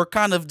her or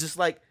kind of just,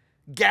 like,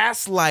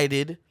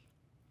 gaslighted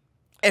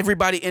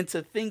everybody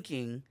into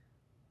thinking.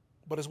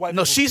 But it's white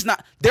No, people. she's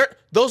not.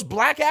 Those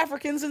black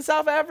Africans in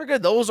South Africa,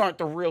 those aren't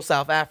the real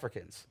South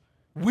Africans.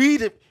 We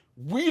the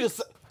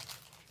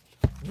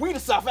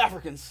South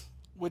Africans,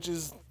 which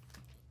is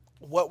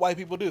what white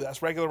people do.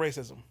 That's regular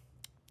racism.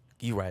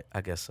 You right.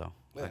 I guess so.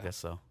 Yeah. I guess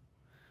so.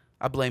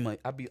 I blame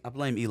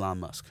Elon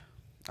Musk.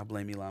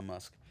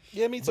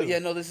 Yeah, me too. But yeah,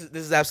 no, this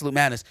is absolute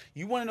madness.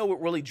 You want to know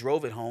what really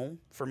drove it home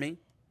for me?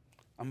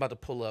 I'm about to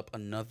pull up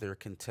another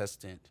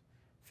contestant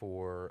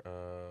for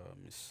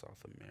Miss South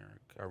America.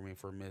 I mean,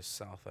 for Miss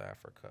South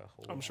Africa.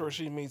 I'm sure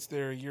she meets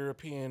their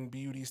European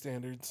beauty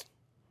standards.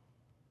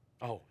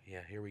 Oh yeah,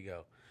 here we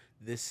go.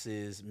 This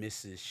is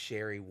Mrs.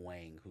 Sherry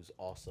Wang, who's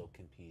also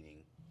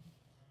competing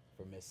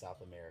for Miss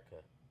South America.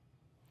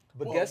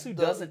 But well, guess who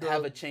doesn't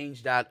have a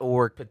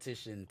change.org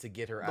petition to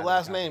get her out of the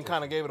last name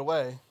kind of gave it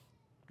away.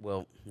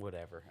 Well,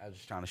 whatever. I was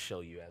just trying to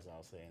show you as I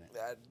was saying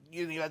it.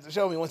 You didn't have to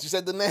show me once you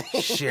said the name.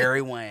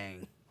 Sherry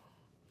Wang,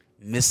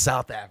 Miss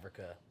South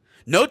Africa.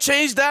 No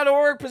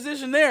change.org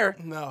position there.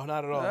 No,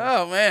 not at all.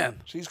 Oh,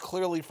 man. She's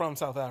clearly from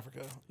South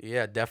Africa.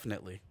 Yeah,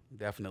 definitely.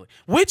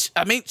 Which,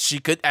 I mean, she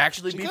could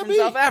actually be from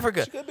South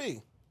Africa. She could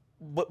be.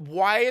 But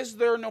why is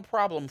there no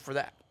problem for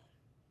that?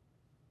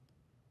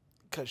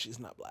 Because she's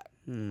not black.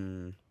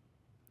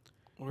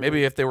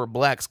 Maybe if there were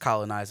blacks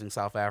colonizing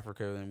South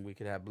Africa, then we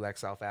could have black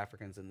South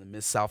Africans in the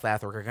Miss South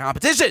Africa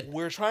competition.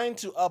 We're trying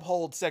to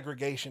uphold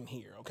segregation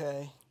here,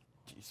 okay?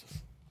 Jesus.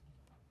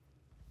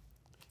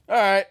 All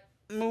right,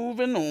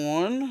 moving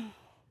on.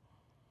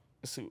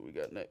 Let's see what we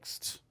got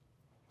next.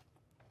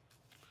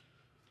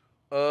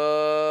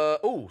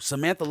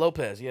 Samantha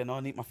Lopez. Yeah, no, I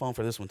need my phone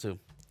for this one too.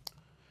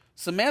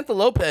 Samantha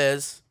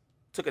Lopez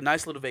took a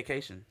nice little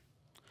vacation.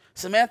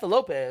 Samantha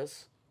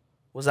Lopez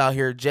was out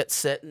here jet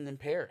setting in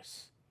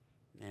Paris.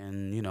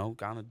 and, you know,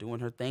 kind of doing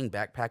her thing,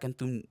 backpacking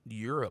through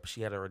Europe.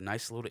 She had a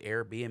nice little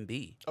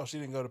Airbnb. Oh, she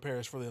didn't go to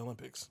Paris for the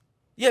Olympics.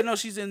 Yeah, no,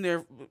 she's in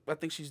there. I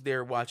think she's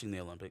there watching the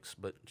Olympics,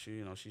 but she,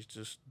 you know, she's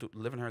just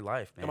living her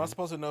life, man. Am I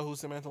supposed to know who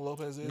Samantha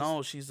Lopez is?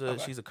 No, she's a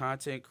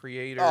content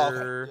creator. Oh,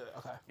 okay. Yeah,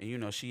 okay. And, you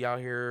know, she out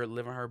here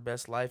living her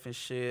best life and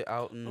shit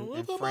out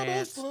in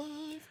France.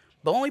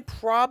 The only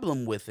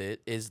problem with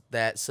it is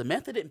that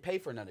Samantha didn't pay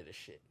for none of this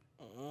shit.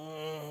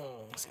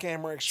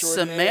 Scammer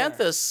extraordinaire.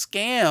 Samantha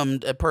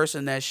scammed a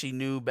person that she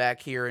knew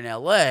back here in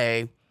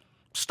L.A.,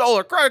 stole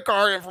her credit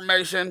card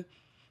information,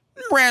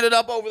 and ran it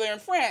up over there in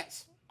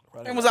France.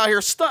 And was out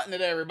here stunting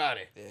at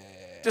everybody. Yeah.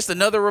 Just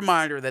another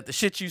reminder that the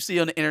shit you see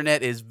on the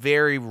internet is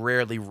very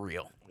rarely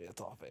real. Yeah, it's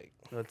all fake.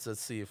 Let's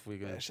see if we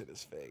can. That shit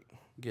is fake.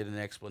 Get an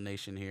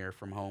explanation here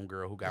from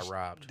homegirl who got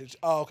robbed.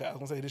 Okay. I was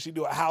gonna say, did she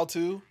do a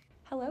how-to?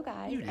 Hello,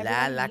 guys. You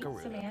lie like a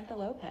real. Samantha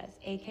Lopez,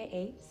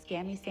 aka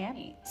Scammy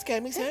Sammy.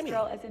 Scammy Sammy. This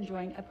girl is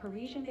enjoying a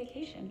Parisian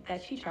vacation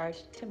that she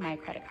charged to my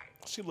credit card.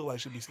 She looked like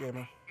she'd be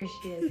scamming. Here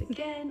she is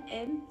again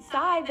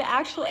inside the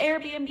actual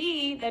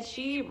Airbnb that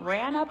she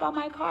ran up on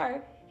my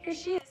card. Here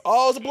she is.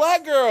 Oh, it's a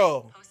black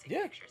girl. Posting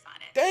pictures on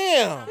it.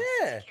 Damn.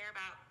 Yeah. Care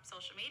about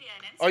social media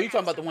and Instagram. Are you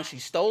talking about the one she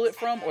stole it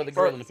from or the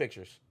girl in the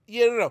pictures?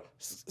 Yeah, no.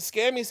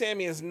 Scammy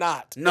Sammy is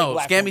not. No,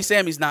 black Scammy woman.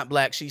 Sammy's not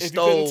black. She If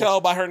stole. you couldn't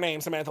tell by her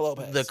name, Samantha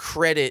Lopez. The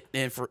credit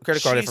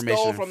card information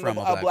stole from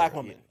a black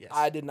woman. Yes.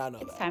 I did not know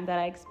It's that. time that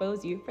I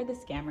expose you for the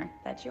scammer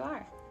that you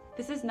are.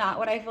 This is not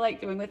what I feel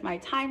like doing with my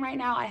time right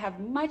now. I have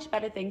much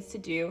better things to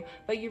do,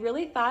 but you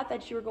really thought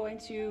that you were going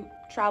to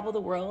travel the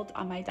world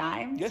on my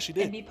dime? Yes, she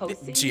did. And be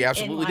posting She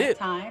absolutely in live did.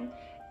 time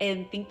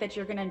and think that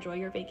you're going to enjoy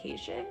your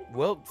vacation?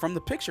 Well, from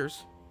the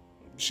pictures.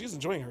 She's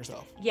enjoying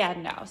herself. Yeah,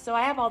 no. So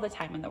I have all the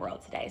time in the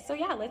world today. So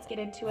yeah, let's get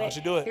into it. How'd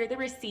you do it? Here are the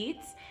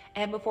receipts.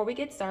 And before we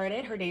get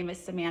started, her name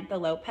is Samantha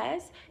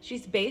Lopez.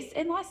 She's based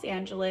in Los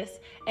Angeles,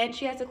 and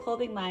she has a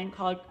clothing line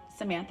called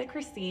Samantha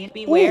Christine.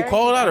 Beware,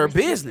 call out her she's a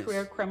business.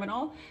 Career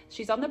criminal.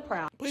 She's on the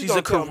prowl. Please She's a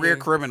don't tell career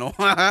me- criminal.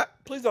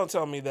 Please don't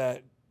tell me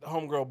that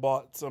homegirl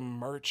bought some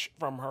merch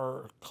from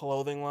her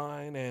clothing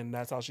line, and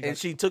that's how she got. And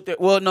she took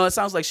that. Well, no, it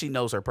sounds like she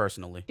knows her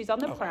personally. She's on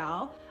the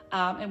prowl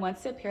and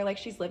wants to appear like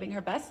she's living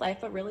her best life,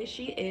 but really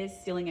she is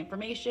stealing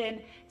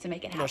information to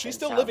make it happen. No, she's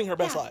still So, living her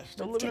best yeah. life.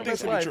 Still Two living her things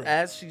best can be life true.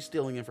 as she's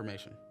stealing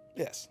information.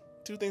 Yes.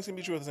 Two things can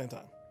be true at the same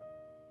time.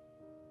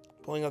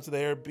 Pulling up to the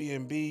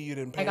Airbnb, you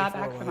didn't pay I got for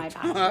back it. from my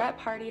bachelorette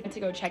party to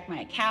go check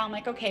my account. I'm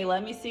like, okay,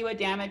 let me see what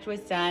damage was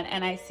done.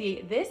 And I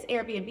see this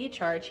Airbnb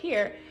charge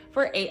here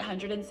for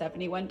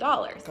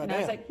 $871. And I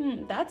was like,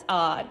 that's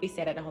odd. We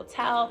stayed at a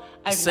hotel.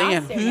 I'm Saying,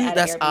 not staying at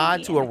that's an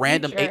odd Airbnb to in a the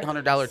random future.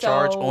 $800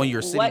 charge So on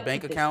your city what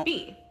bank could this account.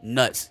 be?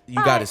 Nuts. You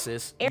But got it,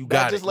 sis. You That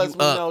got it. just lets You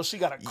me up. know she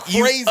got a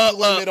You crazy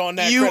limit on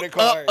that you credit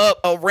card.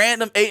 A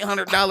random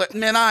 $800.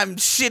 Man, I'm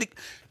shitty.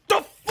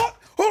 The fuck?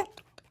 Who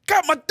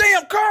got my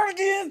damn card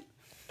again?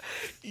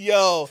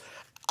 Yo,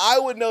 I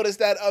would notice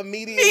that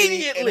immediately and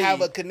Immediately.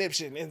 have a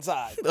conniption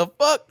inside. The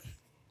fuck?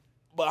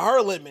 But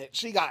her limit,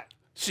 she got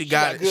She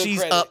got it. good She's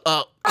credit.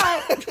 up.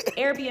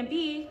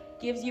 Airbnb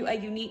gives you a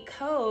unique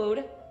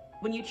code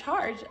when you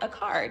charge a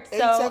card. So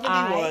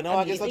 871. I Oh,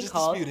 I guess I'll immediately just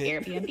called dispute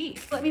it.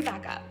 Airbnb. Let me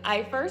back up.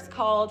 I first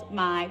called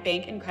my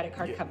bank and credit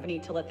card company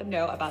to let them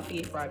know about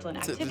the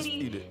fraudulent To dispute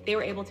activity. it. They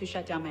were able to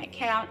shut down my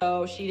account,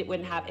 so she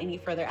wouldn't have any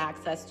further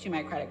access to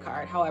my credit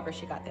card. However,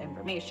 she got the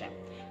information.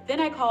 Then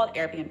I called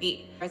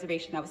Airbnb.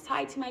 Reservation that was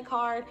tied to my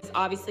card. It's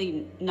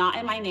obviously not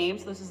in my name,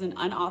 so this is an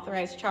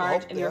unauthorized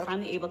charge, and they were yeah.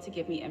 finally able to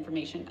give me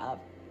information of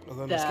was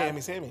under the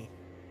Scammy Sammy.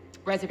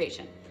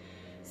 reservation.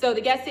 So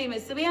the guest name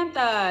is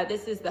Samantha.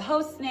 This is the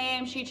host's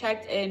name. She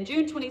checked in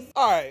June 26th.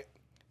 All right,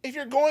 if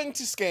you're going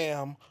to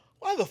scam,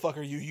 why the fuck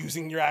are you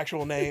using your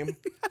actual name?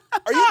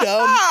 Are you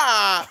dumb?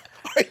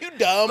 Are you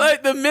dumb?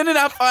 Like, the minute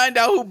I find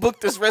out who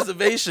booked this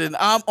reservation,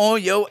 I'm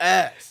on your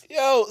ass.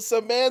 Yo,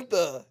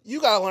 Samantha, you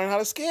gotta learn how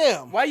to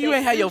scam. Why you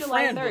ain't had your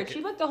July friend 3rd. book She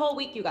it? booked a whole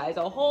week, you guys,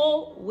 a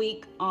whole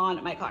week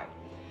on my card.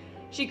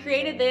 She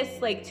created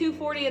this like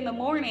 2:40 in the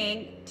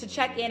morning to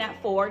check in at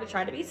 4 to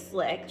try to be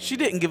slick. She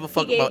didn't give a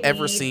fuck She about gave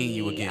ever me seeing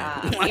you the, again.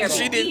 Airbnb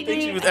She didn't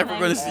think she was name, ever and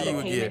going to then see you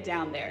the payment again.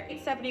 down there,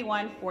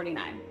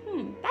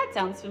 $871.49. That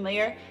sounds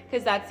familiar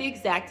because that's the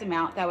exact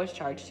amount that was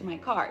charged to my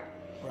card.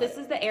 This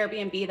is the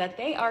Airbnb that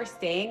they are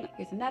staying.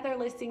 Here's another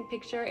listing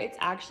picture. It's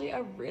actually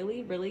a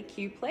really, really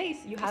cute place.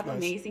 You have nice.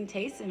 amazing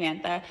taste,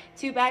 Samantha.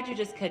 Too bad you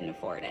just couldn't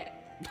afford it.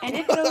 And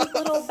if those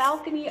little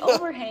balcony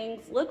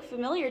overhangs look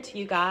familiar to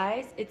you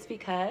guys, it's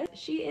because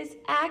she is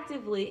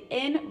actively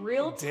in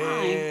real time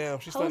Damn,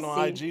 she's starting on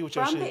posting IG with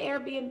your from shit. the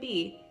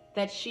Airbnb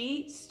that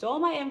she stole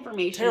my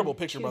information. Terrible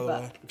picture, to by the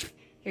book. way.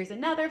 Here's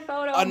another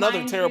photo. Another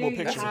mind terrible you.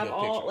 picture. You have Good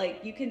all picture.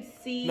 like you can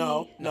see.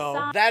 No.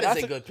 That That's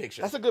is a good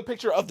picture. That's a good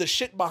picture of the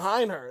shit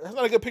behind her. That's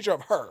not a good picture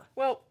of her.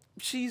 Well,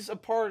 she's a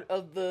part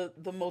of the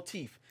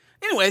motif.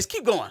 Anyways,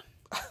 keep going.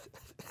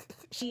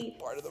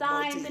 Part of the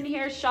Signs motif. in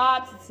here,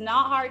 shops. It's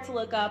not hard to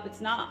look up. It's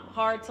not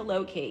hard to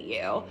locate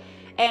you.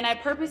 And I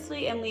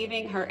purposely am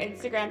leaving her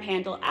Instagram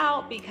handle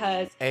out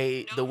because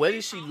Hey, the way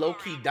that she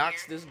low-key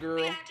docs this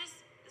girl.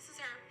 this is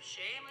her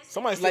shameless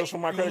Somebody steals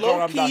from my credit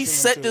card. I'm low-key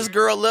set this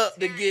girl up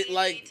to get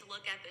like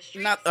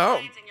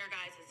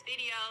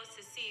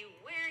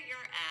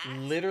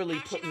literally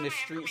putting the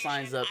street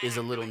signs up is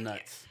a little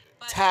nuts.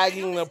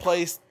 Tagging the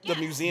place, the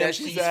museum that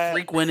she's she's at.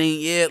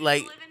 frequenting, yeah,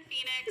 like.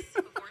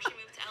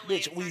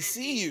 Bitch, we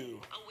see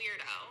you.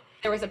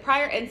 There was a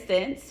prior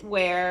instance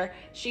where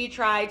she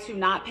tried to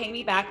not pay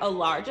me back a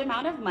large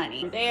amount of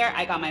money. There,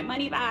 I got my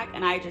money back,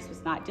 and I just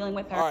was not dealing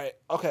with her. All right,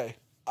 okay.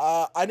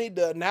 I need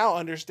to now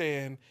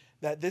understand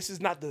that this is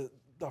not the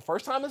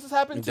first time this has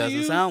happened to you.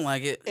 Doesn't sound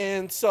like it.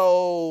 And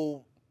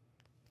so,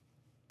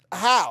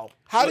 how?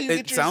 How do you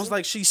get your... It sounds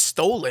like she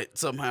stole it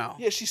somehow.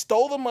 Yeah, she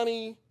stole the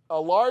money, a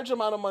large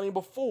amount of money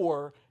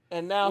before,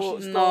 and now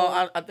she's...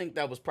 No, I think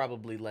that was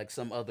probably like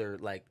some other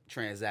like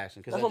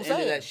transaction. Because at the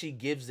end of that, she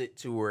gives it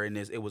to her and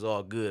it was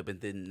all good,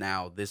 but then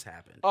now this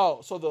happened.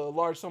 Oh, so the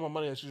large sum of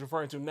money that she's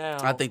referring to now...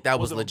 I think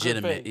that was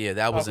legitimate. Yeah,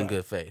 that was in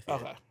good faith.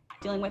 Okay.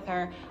 Dealing with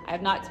her. I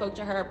have not spoke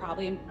to her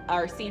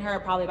seen her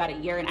probably about a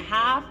year and a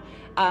half.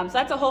 So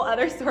that's a whole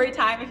other story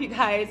time if you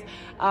guys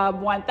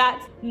want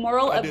that.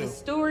 Moral of the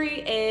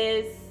story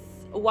is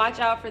watch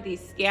out for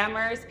these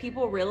scammers.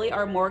 People really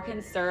are more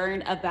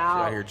concerned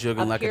about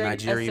appearing like a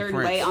certain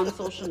way on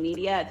social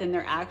media than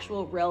their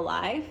actual real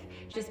life.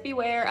 Just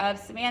beware of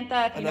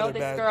Samantha. If you know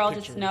this girl,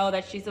 just know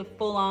that she's a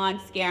full-on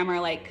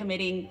scammer, like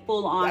committing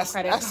full-on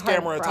credit card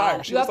fraud. Scammer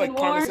attire. You have been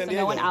warned, so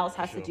no one else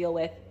has to deal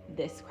with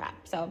this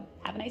crap. So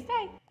have a nice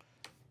day.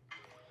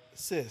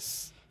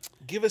 Sis,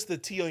 give us the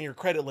tea on your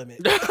credit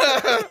limit.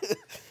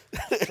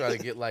 Try to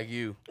get like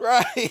you.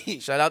 Right.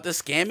 Shout out to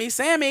Scammy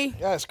Sammy.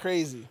 That's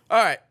crazy.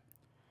 All right.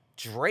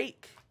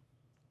 Drake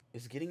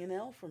is getting an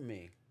L from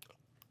me.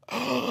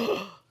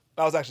 I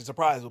was actually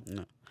surprised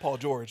with Paul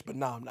George, but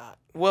no, I'm not.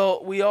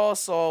 Well, we all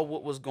saw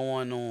what was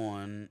going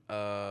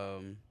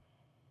on.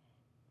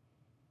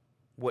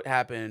 What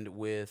happened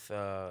with,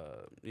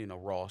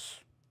 Ross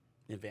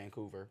in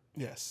Vancouver.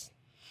 Yes.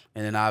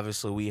 And then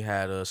obviously we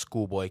had a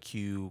Schoolboy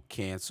Q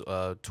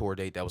tour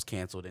date that was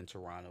canceled in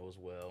Toronto as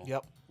well.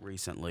 Yep.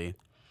 Recently.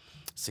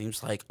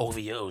 Seems like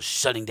OVO's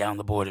shutting down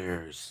the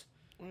borders.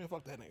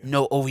 Fuck that nigga.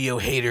 No OVO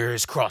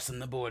haters crossing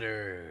the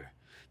border.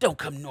 Don't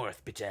come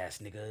north, bitch ass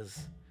niggas.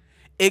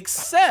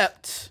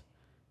 Except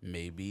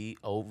maybe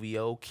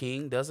OVO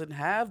King doesn't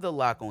have the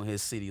lock on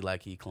his city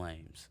like he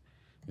claims.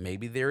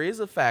 Maybe there is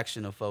a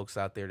faction of folks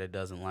out there that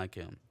doesn't like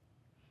him.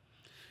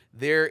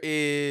 There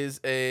was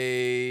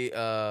a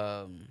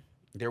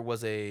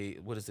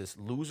what is this,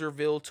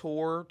 Loserville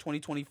Tour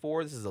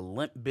 2024. This is a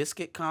Limp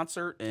Bizkit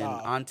concert in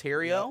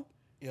Ontario.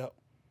 Yep.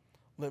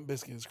 Limp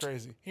Bizkit is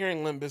crazy.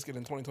 Hearing Limp Bizkit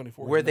in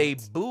 2024. Where they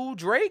boo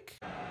Drake?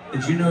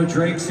 Did you know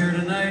Drake's here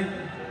tonight?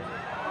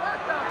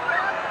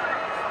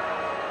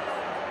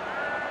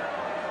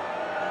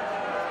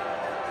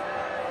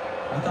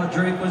 I thought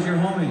Drake was your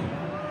homie.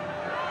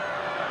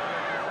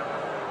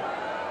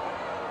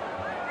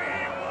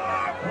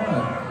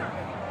 What?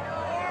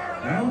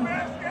 No?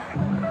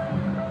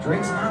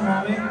 Drake's my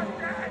homie.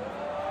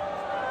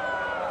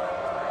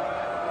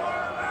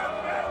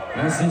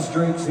 Now since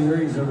Drake's here,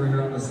 he's over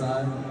here on the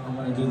side, I'm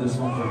gonna do this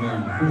one for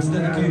him. It's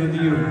dedicated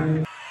to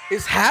you.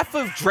 Is half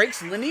of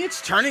Drake's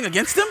lineage turning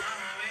against him?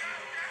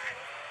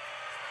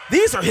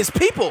 These are his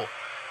people.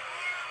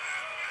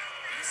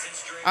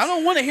 I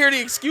don't want to hear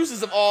the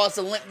excuses of, it's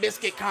a Limp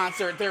Bizkit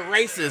concert, they're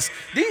racist.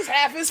 These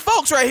half his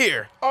folks right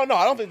here. Oh, no,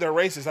 I don't think they're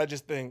racist. I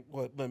just think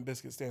what Limp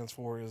Bizkit stands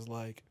for is,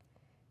 like,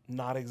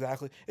 not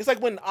exactly. It's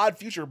like when Odd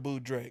Future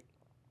booed Drake.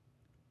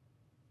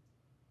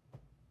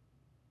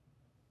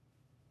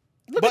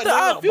 Look at the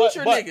Odd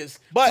Future niggas.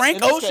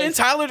 Frank Ocean,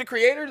 Tyler, the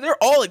Creator, they're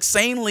all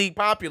insanely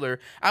popular.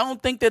 I don't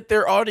think that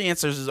their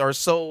audiences are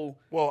so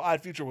Well,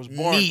 Odd Future was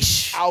born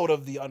niche. Out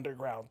of the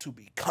underground to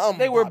become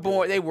They were popular.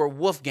 born, they were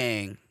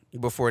Wolfgang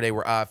before they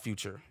were Odd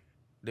Future.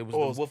 There was the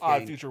Wolfgang,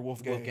 Odd Future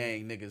Wolfgang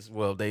niggas.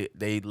 Well, they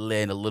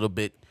led a little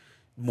bit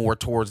more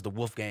towards the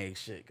Wolfgang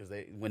shit because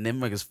when them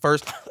niggas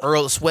first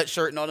Earl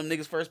Sweatshirt and all them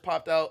niggas first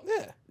popped out,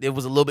 it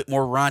was a little bit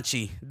more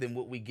raunchy than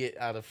what we get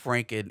out of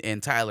Frank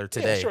and Tyler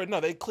today. Yeah, sure. No,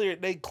 they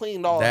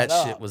cleaned all that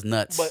shit up, was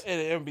nuts. But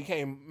it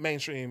became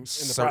mainstream in the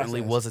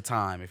Certainly process. was a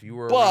time if you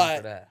were around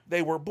for that.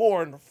 They were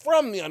born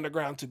from the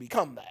underground to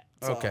become that.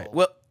 So okay,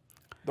 well,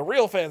 the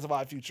real fans of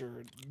Odd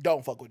Future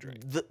don't fuck with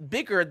Drake. The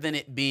bigger than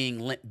it being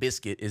Limp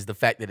Bizkit is the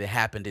fact that it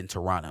happened in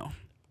Toronto.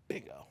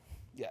 Bingo.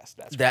 Yes,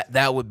 that's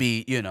that would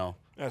be,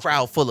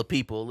 crowd full of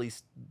people, at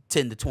least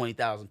 10 to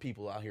 20,000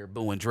 people out here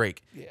booing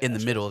Drake in the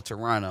middle of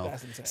Toronto.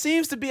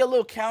 Seems to be a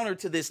little counter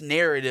to this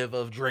narrative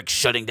of Drake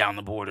shutting down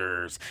the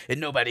borders and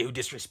nobody who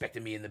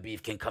disrespected me in the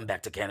beef can come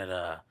back to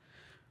Canada.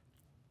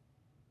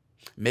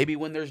 Maybe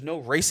when there's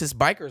no racist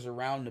bikers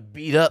around to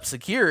beat up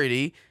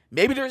security,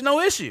 maybe there's no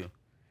issue.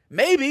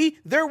 Maybe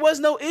there was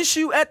no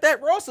issue at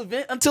that Ross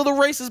event until the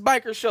racist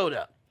bikers showed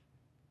up.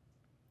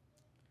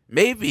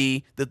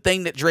 Maybe the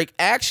thing that Drake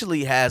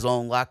actually has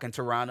on lock in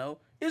Toronto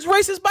is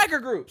racist biker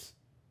groups.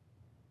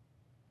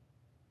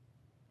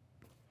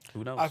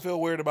 Who knows? I feel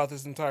weird about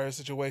this entire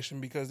situation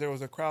because there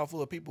was a crowd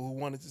full of people who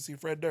wanted to see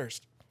Fred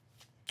Durst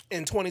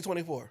in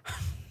 2024.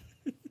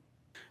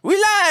 We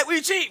lied,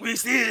 we cheat, we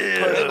steal.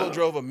 Kurt Angle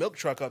drove a milk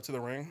truck up to the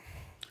ring.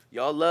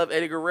 Y'all love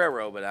Eddie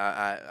Guerrero, but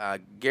I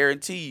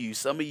guarantee you,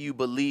 some of you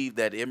believe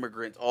that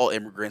all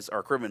immigrants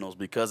are criminals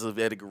because of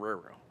Eddie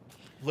Guerrero.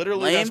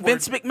 Literally, Blame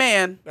Vince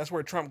McMahon. That's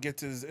where Trump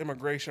gets his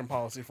immigration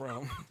policy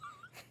from.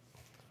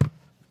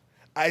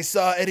 I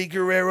saw Eddie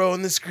Guerrero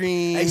on the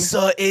screen. I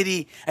saw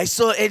Eddie,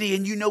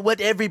 and you know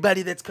what?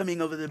 Everybody that's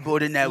coming over the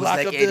border now is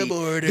like Eddie.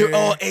 They're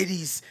all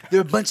Eddies.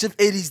 They're a bunch of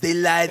Eddies. They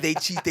lie, they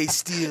cheat, they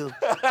steal.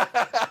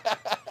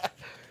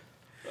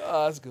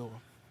 That's a good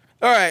one.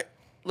 All right,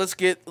 let's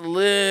get a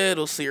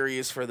little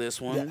serious for this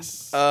one.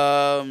 Yes.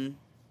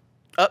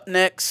 Up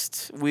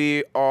next,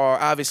 we are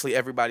obviously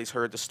everybody's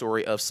heard the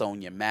story of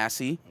Sonia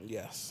Massey.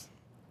 Yes.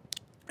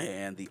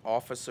 And the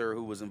officer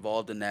who was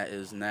involved in that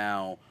is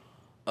now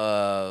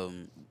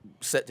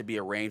set to be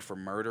arraigned for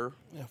murder.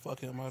 Yeah, fuck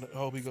him. I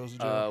hope he goes to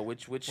jail.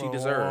 Which he for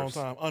deserves. A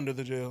long time under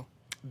the jail.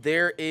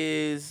 There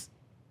is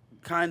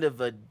kind of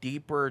a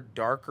deeper,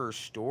 darker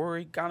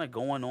story kind of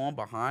going on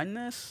behind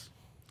this.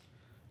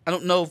 I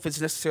don't know if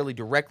it's necessarily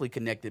directly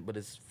connected, but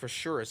it's for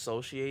sure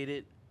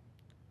associated.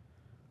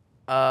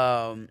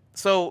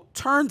 So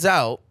turns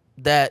out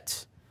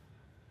that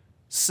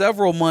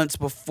several months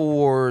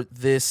before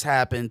this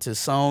happened to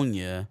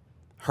Sonia,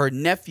 her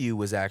nephew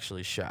was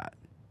actually shot.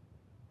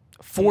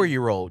 A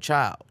 4-year-old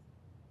child.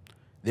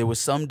 There was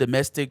some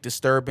domestic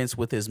disturbance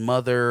with his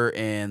mother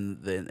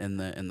and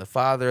the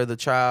father of the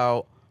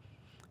child.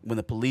 When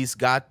the police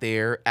got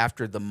there,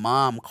 after the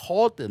mom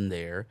called them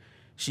there,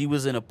 she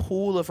was in a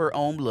pool of her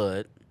own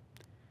blood,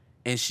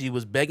 and she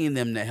was begging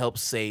them to help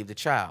save the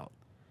child.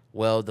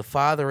 Well, the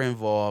father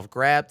involved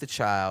grabbed the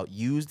child,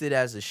 used it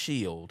as a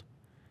shield,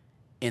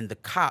 and the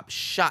cop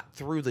shot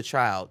through the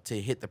child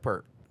to hit the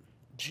perp.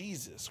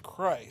 Jesus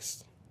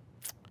Christ.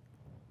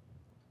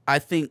 I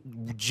think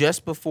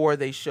just before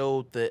they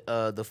showed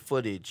the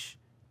footage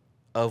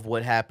of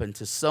what happened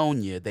to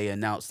Sonia, they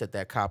announced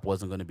that cop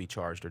wasn't going to be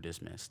charged or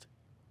dismissed.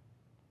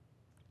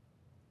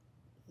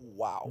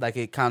 Wow. Like,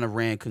 it kind of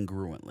ran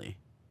congruently.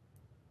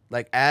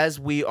 Like, as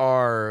we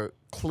are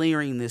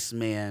clearing this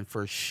man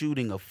for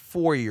shooting a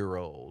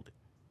 4-year-old,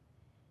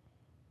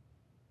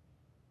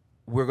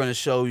 we're going to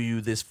show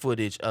you this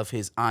footage of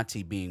his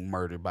auntie being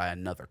murdered by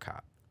another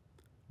cop.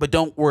 But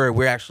don't worry,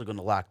 we're actually going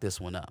to lock this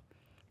one up.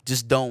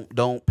 Just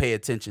don't pay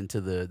attention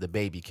to the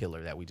baby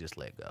killer that we just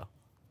let go.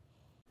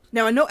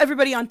 Now, I know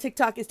everybody on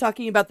TikTok is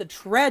talking about the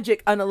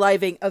tragic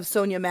unaliving of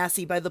Sonia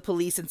Massey by the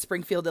police in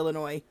Springfield,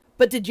 Illinois.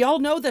 But did y'all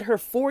know that her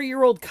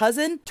 4-year-old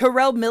cousin,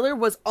 Terrell Miller,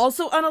 was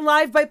also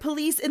unalived by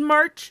police in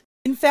March?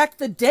 In fact,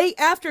 the day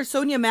after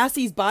Sonia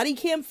Massey's body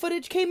cam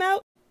footage came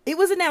out, it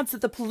was announced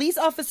that the police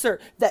officer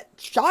that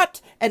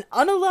shot and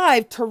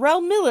unalived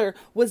Terrell Miller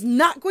was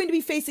not going to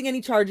be facing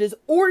any charges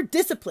or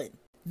discipline.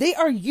 They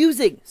are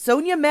using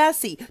Sonia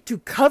Massey to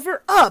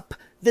cover up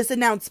this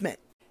announcement.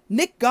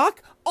 Nick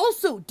Gock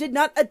also did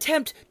not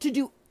attempt to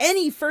do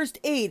any first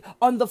aid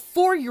on the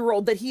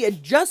 4-year-old that he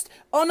had just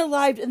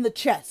unalived in the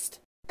chest.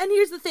 And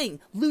here's the thing,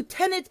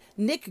 Lieutenant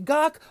Nick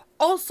Gock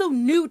also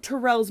knew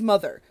Terrell's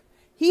mother.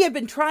 He had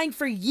been trying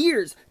for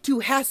years to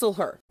hassle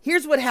her.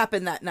 Here's what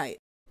happened that night.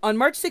 On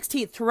March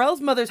 16th,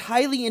 Terrell's mother's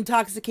highly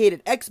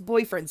intoxicated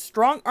ex-boyfriend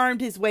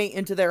strong-armed his way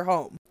into their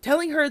home,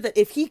 telling her that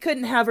if he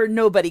couldn't have her,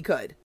 nobody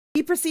could.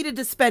 He proceeded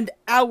to spend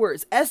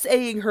hours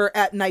essaying her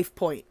at knife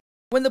point.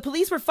 When the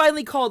police were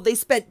finally called, they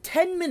spent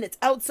 10 minutes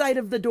outside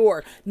of the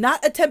door,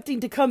 not attempting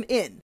to come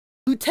in.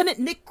 Lieutenant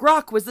Nick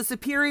Grock was the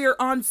superior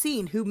on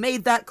scene who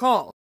made that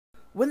call.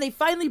 When they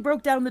finally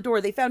broke down the door,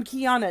 they found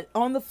Kiana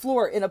on the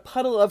floor in a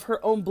puddle of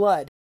her own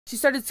blood. She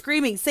started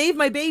screaming, "Save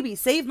my baby,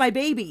 save my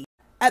baby."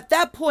 At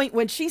that point,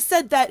 when she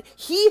said that,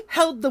 he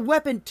held the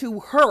weapon to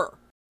her,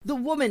 the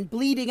woman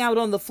bleeding out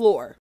on the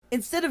floor.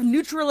 Instead of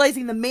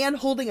neutralizing the man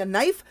holding a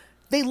knife,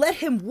 they let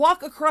him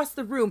walk across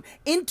the room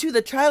into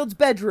the child's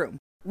bedroom.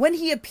 When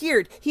he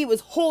appeared, he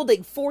was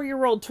holding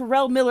 4-year-old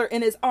Terrell Miller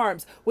in his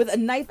arms with a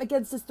knife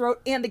against his throat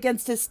and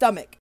against his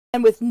stomach.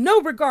 And with no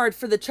regard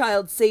for the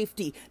child's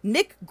safety,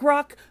 Nick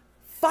Grock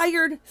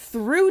fired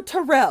through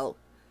Terrell,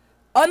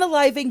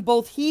 unaliving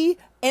both he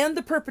and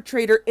the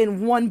perpetrator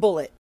in one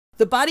bullet.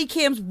 The body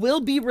cams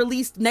will be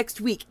released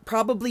next week,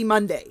 probably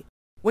Monday.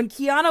 When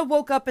Kiana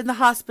woke up in the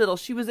hospital,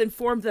 she was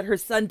informed that her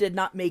son did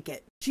not make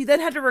it. She then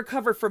had to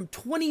recover from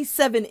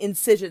 27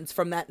 incisions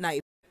from that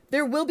knife.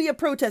 There will be a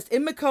protest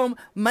in Macomb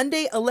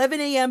Monday 11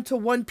 a.m. to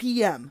 1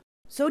 p.m.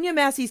 Sonia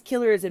Massey's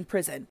killer is in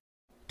prison.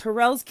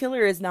 Terrell's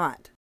killer is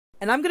not.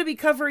 And I'm going to be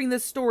covering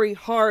this story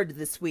hard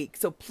this week,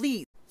 so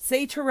please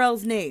say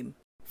Terrell's name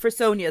for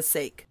Sonia's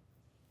sake.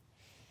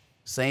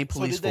 Same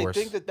police force. So did force.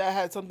 they think that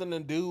had something to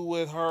do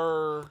with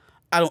her?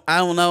 I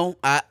don't know.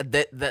 I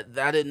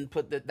didn't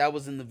put that. That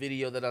was in the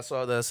video that I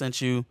saw that I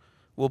sent you.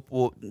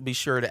 We'll be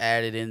sure to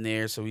add it in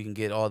there so we can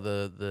get all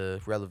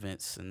the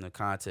relevance and the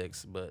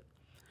context. But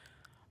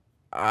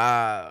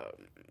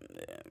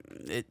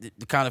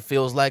it kind of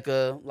feels like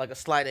a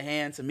sleight of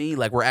hand to me.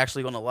 Like we're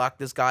actually going to lock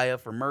this guy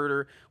up for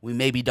murder. We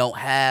maybe don't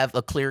have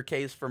a clear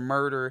case for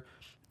murder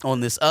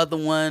on this other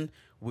one.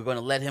 we're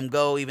gonna let him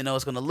go, even though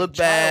it's gonna look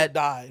child bad.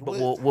 died.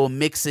 But we'll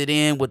mix it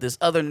in with this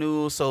other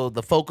news, so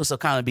the focus will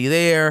kind of be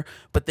there.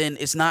 But then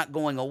it's not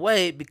going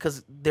away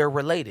because they're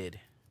related.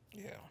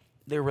 Yeah,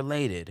 they're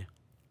related.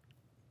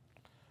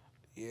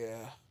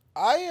 Yeah,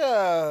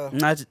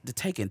 not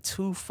taking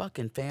 2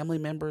 fucking family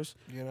members.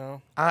 You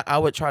know, I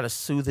would try to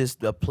sue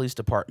the police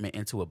department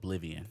into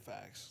oblivion.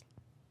 Facts.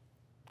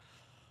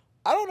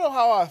 I don't know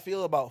how I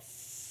feel about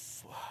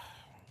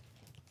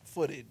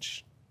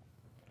footage.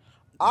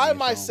 I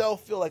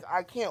myself feel like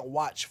I can't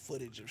watch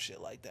footage of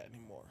shit like that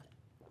anymore.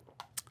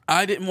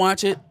 I didn't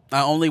watch it.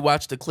 I only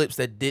watched the clips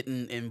that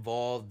didn't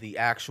involve the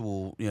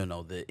actual,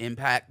 the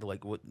impact,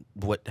 like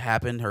what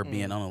happened, her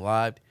being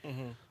unalived.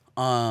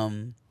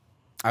 Mm-hmm.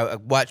 I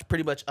watched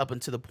pretty much up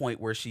until the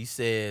point where she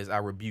says, "I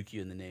rebuke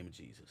you in the name of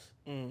Jesus,"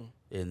 and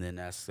then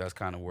that's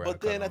kind of where.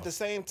 But then at the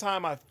same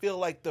time, I feel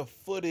like the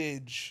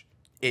footage.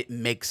 It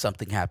makes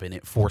something happen.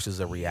 It forces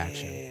a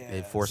reaction. Yeah.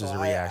 It forces a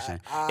reaction.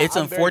 I'm It's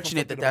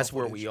unfortunate that that's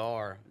where footage. we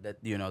are.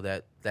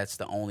 That that's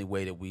the only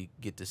way that we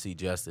get to see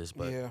justice.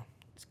 But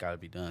it's got to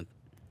be done.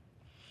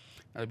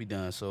 Got to be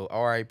done. So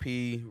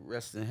R.I.P.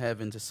 Rest in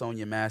heaven to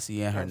Sonia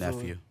Massey and her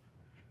nephew.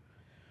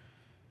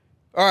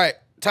 All right,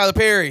 Tyler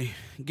Perry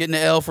getting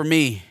the L for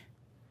me.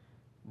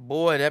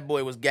 Boy, that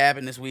boy was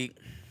gabbing this week.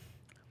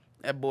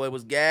 That boy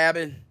was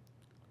gabbing.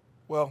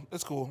 Well,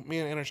 it's cool. Me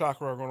and Inner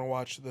Chakra are going to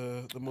watch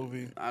the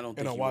movie. I don't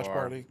think in a watch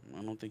party.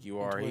 I don't think you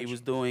are. He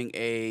was doing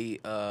a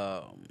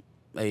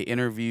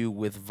interview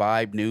with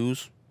Vibe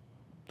News.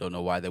 Don't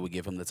know why they would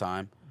give him the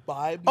time.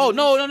 Vibe News? Oh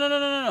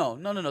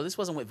no! This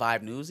wasn't with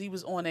Vibe News. He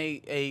was on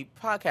a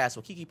podcast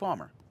with Keke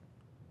Palmer.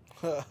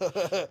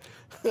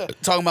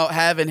 Talking about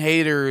having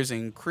haters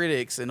and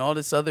critics and all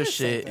this other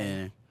shit.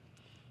 And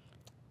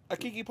a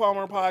Keke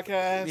Palmer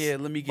podcast. Yeah,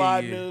 let me give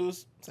Vibe you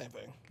News. Same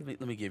thing.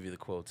 Let me give you the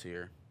quotes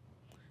here.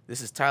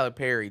 This is Tyler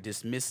Perry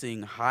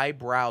dismissing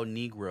highbrow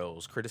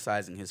Negroes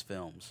criticizing his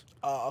films.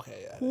 Oh, okay.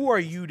 Yeah. Who are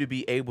you to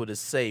be able to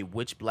say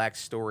which black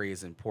story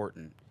is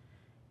important?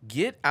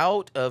 Get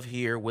out of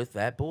here with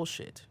that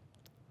bullshit.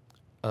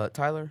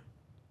 Tyler,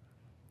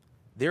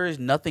 there is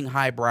nothing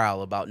highbrow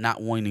about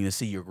not wanting to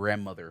see your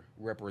grandmother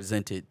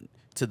represented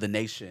to the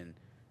nation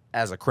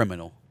as a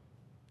criminal,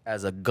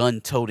 as a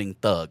gun-toting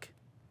thug,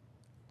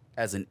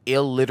 as an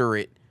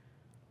illiterate,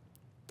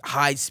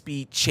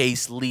 high-speed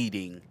chase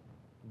leading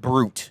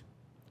brute.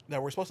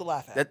 That we're supposed to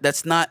laugh at.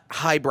 That's not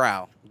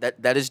highbrow.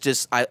 That is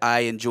just I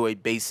enjoy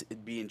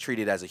being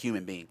treated as a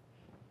human being.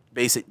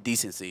 Basic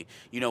decency.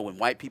 When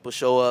white people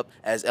show up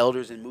as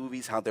elders in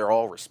movies, how they're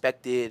all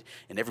respected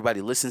and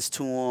everybody listens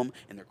to them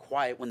and they're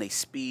quiet when they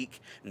speak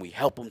and we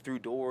help them through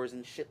doors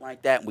and shit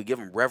like that and we give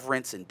them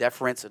reverence and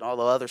deference and all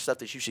the other stuff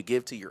that you should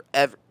give to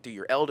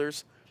your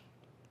elders.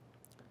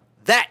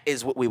 That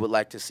is what we would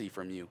like to see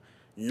from you.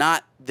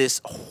 Not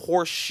this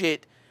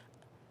horseshit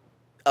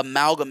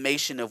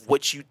amalgamation of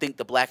what you think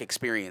the black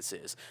experience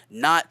is.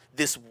 Not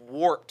this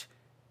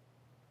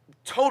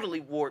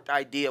totally warped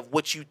idea of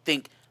what you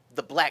think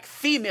the black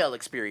female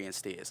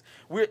experience is.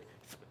 We're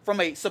from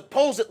a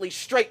supposedly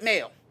straight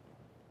male.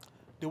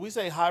 Did we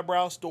say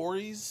highbrow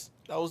stories?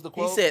 That was the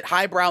quote? He said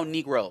highbrow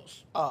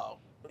Negroes. Oh.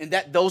 And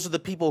those are the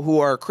people who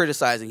are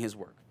criticizing his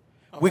work.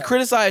 Okay. We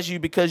criticize you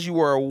because you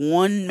are a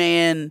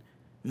one-man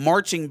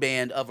marching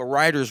band of a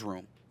writer's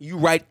room. You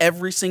write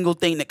every single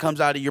thing that comes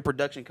out of your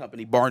production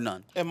company, bar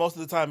none. And most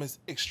of the time it's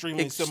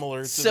extremely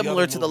similar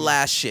to the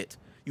last shit.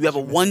 You have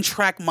a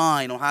one-track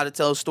mind on how to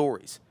tell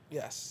stories.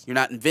 Yes. You're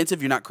not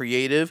inventive. You're not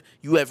creative.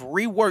 You have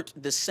reworked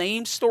the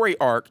same story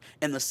arc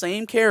and the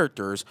same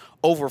characters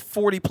over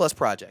 40-plus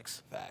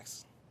projects.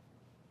 Facts.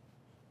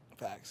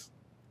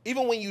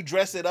 Even when you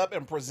dress it up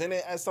and present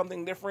it as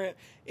something different,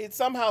 it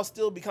somehow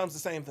still becomes the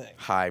same thing.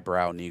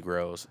 Highbrow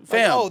Negroes.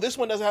 Fam. This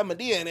one doesn't have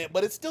Medea in it,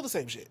 but it's still the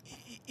same shit.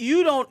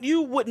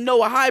 You wouldn't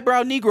know a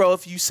highbrow Negro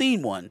if you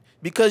seen one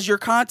because your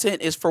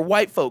content is for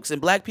white folks and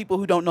black people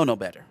who don't know no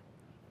better.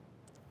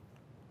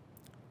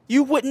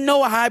 You wouldn't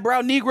know a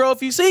highbrow Negro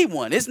if you see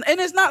one. It's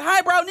not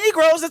highbrow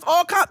Negroes.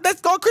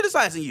 That's all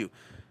criticizing you.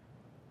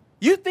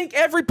 You think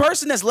every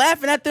person that's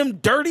laughing at them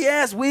dirty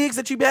ass wigs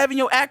that you be having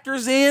your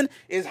actors in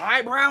is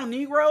highbrow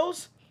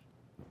Negroes?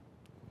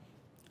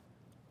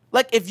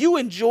 Like, if you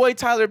enjoy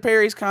Tyler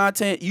Perry's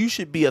content, you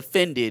should be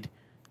offended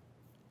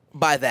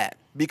by that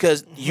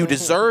because you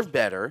deserve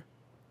better.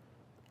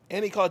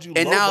 And he called you.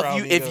 And now,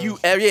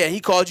 he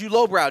called you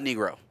lowbrow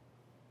Negro.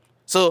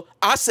 So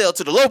I sell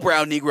to the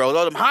lowbrow Negroes.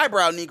 All them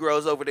highbrow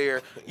Negroes over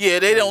there, yeah,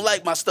 they don't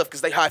like my stuff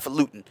because they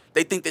highfalutin.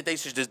 They think that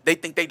they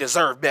think they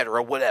deserve better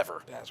or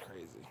whatever. That's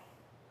crazy.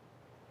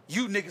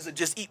 You niggas will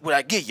just eat what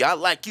I give you. I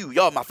like you.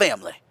 Y'all my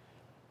family.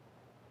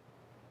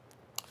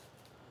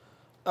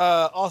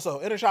 Also,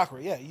 Inner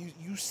Chakra, yeah,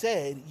 you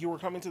said you were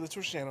coming to the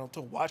Twitch channel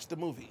to watch the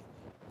movie.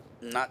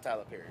 Not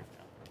Tyler Perry.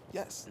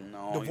 Yes.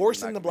 No.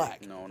 Divorcing the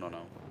Black. No.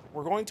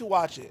 We're going to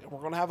watch it, and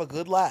we're going to have a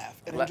good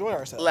laugh and enjoy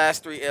ourselves.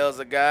 Last 3 L's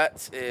I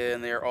got,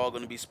 and they're all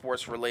going to be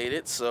sports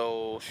related,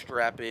 so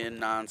strap in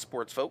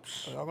non-sports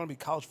folks. Are y'all going to be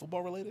college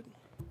football related?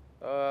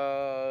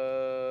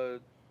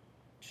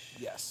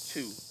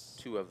 Yes.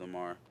 2 of them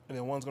are. And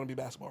then one's going to be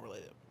basketball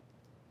related.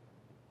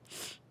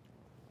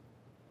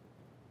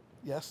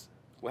 Yes?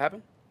 What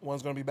happened?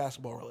 One's going to be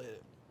basketball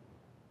related.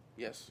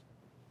 Yes.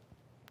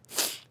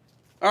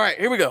 All right,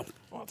 here we go.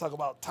 I want to talk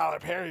about Tyler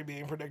Perry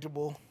being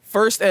predictable.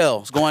 First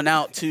L is going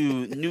out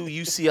to new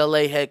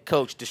UCLA head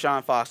coach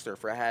Deshaun Foster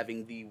for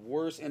having the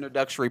worst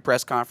introductory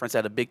press conference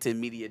at a Big Ten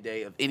Media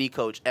Day of any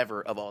coach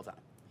ever of all time.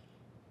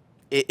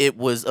 It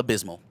was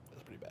abysmal.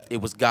 That's pretty bad.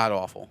 It was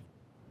god-awful.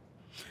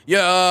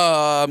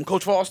 Yeah,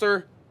 Coach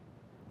Foster,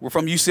 we're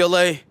from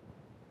UCLA.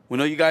 We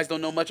know you guys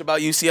don't know much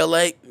about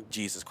UCLA.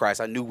 Jesus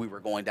Christ, I knew we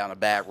were going down a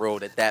bad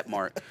road at that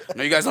mark. I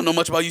know you guys don't know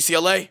much about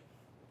UCLA.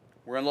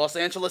 We're in Los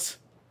Angeles.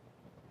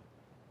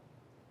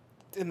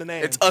 In the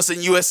name. It's us and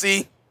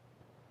USC.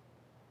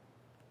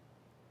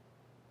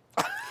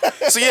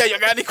 So, yeah, y'all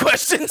got any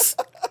questions?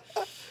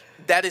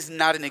 That is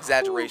not an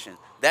exaggeration.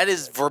 That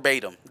is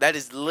verbatim. That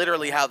is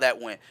literally how that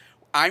went.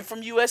 I'm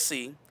from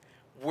USC.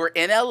 We're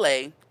in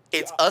L.A.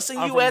 It's us and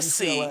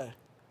USC.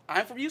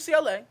 I'm from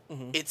UCLA.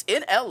 Mm-hmm. It's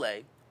in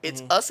L.A.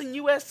 It's us and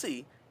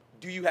USC.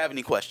 Do you have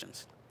any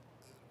questions?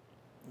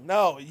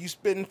 No, you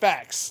spitting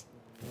facts.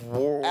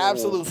 Whoa.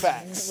 Absolute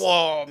facts.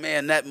 Whoa,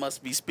 man, that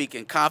must be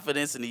speaking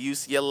confidence in the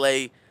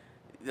UCLA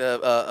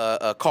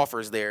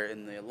coffers there,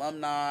 in the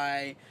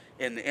alumni,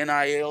 in the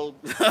NIL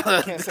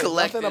collective.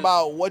 Nothing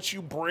about what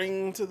you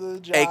bring to the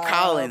job. Hey,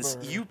 Collins,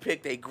 you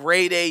picked a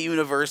grade A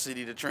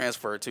university to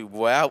transfer to.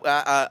 Boy,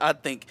 I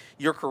think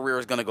your career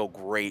is going to go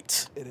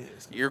great. It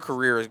is. Your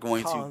career is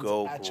going Collins to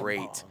go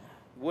great.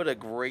 What a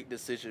great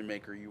decision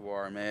maker you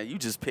are, man. You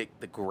just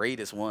picked the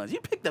greatest ones. You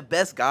picked the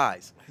best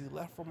guys. He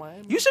left for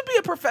Miami. You should be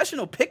a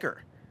professional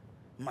picker.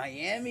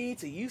 Miami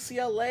to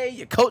UCLA.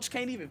 Your coach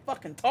can't even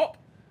fucking talk.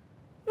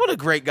 What a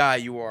great guy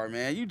you are,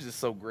 man. You just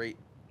so great.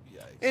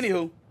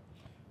 Yikes.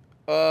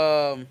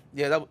 Anywho,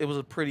 yeah, it was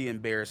a pretty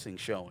embarrassing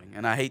showing,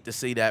 and I hate to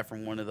see that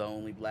from one of the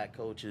only black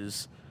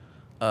coaches,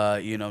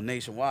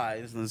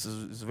 nationwide. This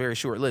is a very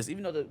short list,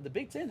 even though the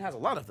Big Ten has a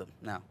lot of them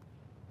now.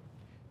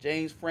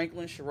 James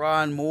Franklin,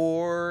 Sharon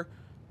Moore,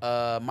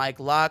 Mike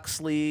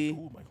Loxley.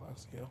 Ooh, Mike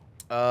Loxley, yeah.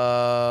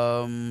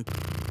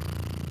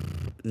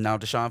 Now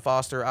Deshaun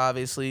Foster,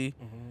 obviously.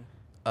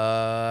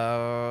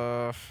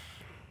 Mm-hmm.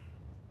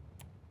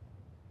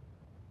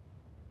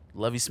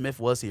 Lovie Smith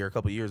was here a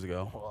couple years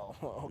ago.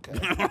 Well, okay.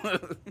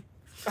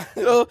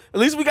 At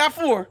least we got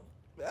 4.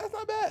 That's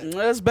not bad.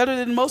 That's better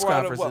than most 4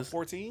 conferences. Out of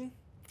what, 14?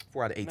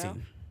 4 out of 18. Now?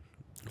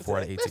 4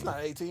 out of 18. That's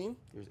not 18.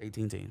 There's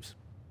 18 teams.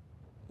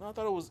 No, I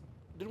thought it was.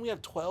 Didn't we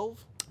have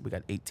 12? We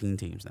got 18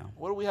 teams now.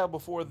 What do we have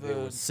before the? There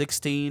was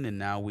 16, and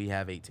now we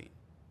have 18.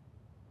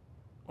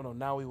 Well, no,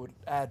 now we would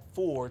add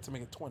 4 to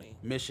make it 20.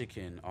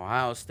 Michigan,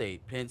 Ohio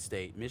State, Penn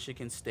State,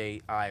 Michigan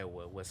State,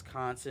 Iowa,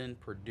 Wisconsin,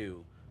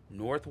 Purdue,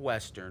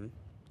 Northwestern.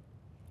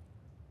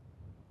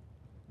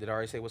 Did I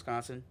already say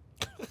Wisconsin?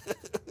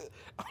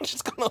 I'm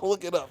just going to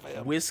look it up,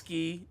 man.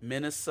 Whiskey,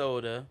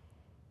 Minnesota.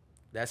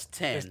 That's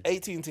 10. There's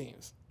 18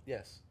 teams.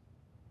 Yes.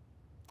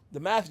 The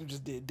math you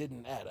just did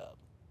didn't add up.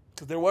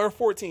 Because there were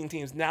 14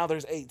 teams. Now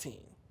there's 18.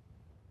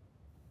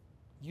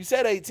 You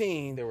said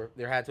 18.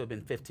 There had to have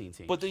been 15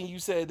 teams. But then you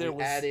said there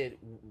was added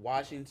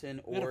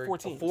Washington or 4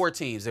 teams. 4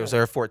 teams. There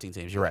were 14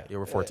 teams. You're right. There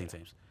were 14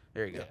 teams.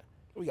 There you go. Yeah,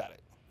 we got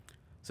it.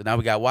 So now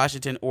we got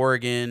Washington,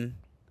 Oregon,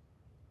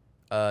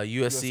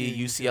 USC,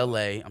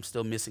 UCLA. I'm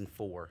still missing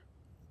 4.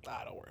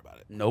 Don't worry about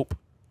it. Nope.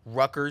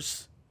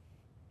 Rutgers.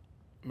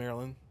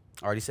 Maryland.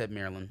 Already said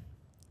Maryland.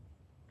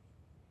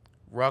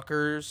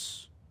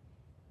 Rutgers.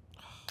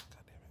 God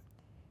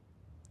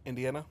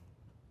damn it.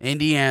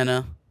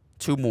 Indiana.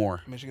 2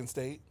 more. Michigan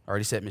State.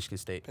 Already said Michigan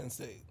State. Penn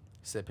State.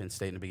 Said Penn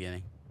State in the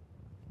beginning.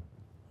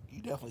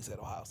 You definitely said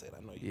Ohio State.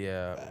 I know you.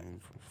 Yeah.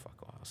 Fuck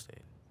Ohio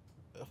State.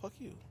 Fuck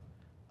you.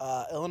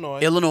 Illinois.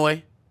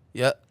 Illinois.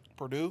 Yep.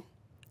 Purdue.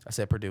 I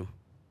said Purdue.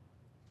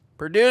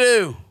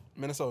 Purdue.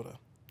 Minnesota.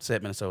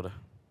 Said Minnesota.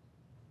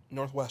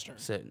 Northwestern.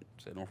 Said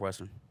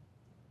Northwestern.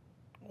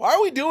 Why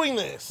are we doing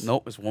this?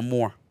 Nope. It's 1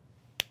 more.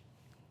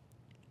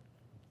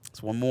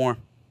 It's 1 more.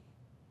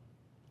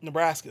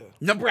 Nebraska.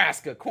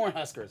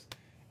 Cornhuskers.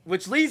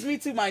 Which leads me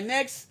to my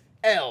next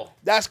L.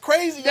 That's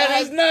crazy.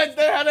 That is nuts.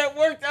 That's how that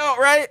worked out,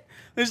 right?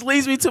 Which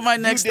leads me to my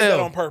next L. You did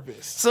that on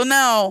purpose. So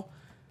now,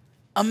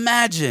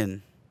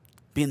 imagine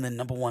being the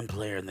 #1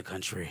 player in the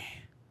country,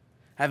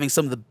 having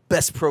some of the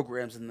best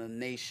programs in the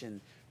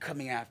nation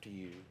coming after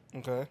you.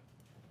 Okay.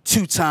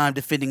 2-time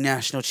defending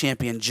national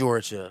champion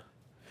Georgia,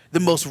 the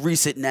most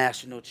recent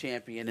national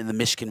champion in the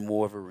Michigan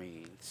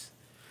Wolverines,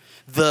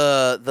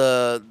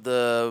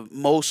 the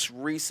most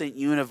recent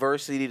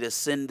university to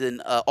send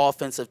an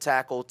offensive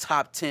tackle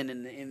top 10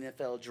 in the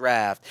NFL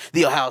draft,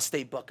 the Ohio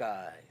State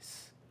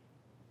Buckeyes.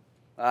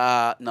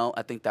 No,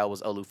 I think that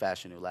was Olu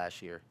Fashanu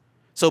last year.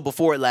 So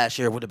before last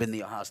year, it would have been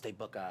the Ohio State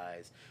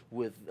Buckeyes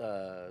with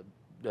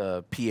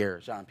Jean-Pierre,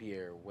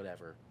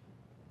 whatever.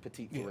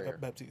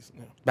 Baptiste.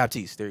 Yeah.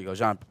 Baptiste, there you go,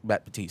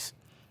 Jean-Baptiste.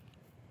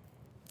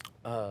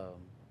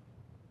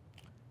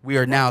 We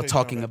are now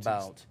talking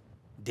about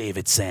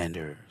David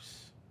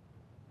Sanders,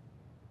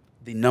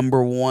 the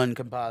 #1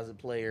 composite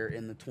player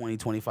in the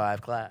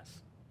 2025 class.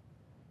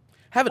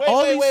 Having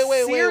all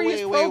these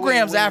serious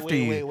programs after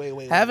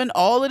you. Having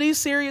all of these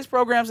serious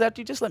programs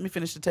after you. Just let me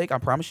finish the take. I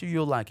promise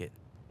you'll like it.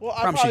 Well,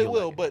 I probably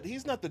will, but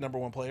he's not the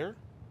 #1 player.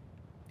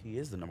 He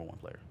is the #1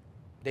 player.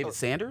 David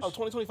Sanders? Oh,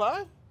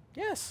 2025?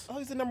 Yes. Oh,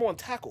 he's the #1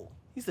 tackle.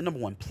 He's the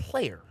 #1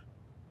 player.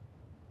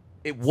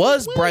 It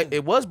was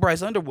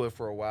Bryce Underwood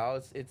for a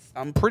while.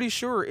 I'm pretty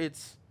sure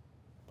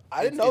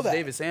I didn't know that.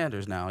 David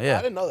Sanders now. Yeah.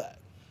 I didn't know that.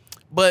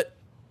 But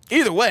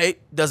either way,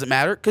 doesn't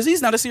matter because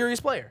he's not a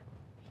serious player.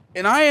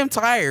 And I am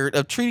tired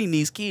of treating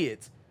these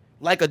kids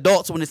like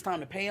adults when it's time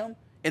to pay them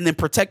and then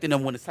protecting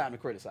them when it's time to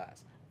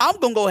criticize. I'm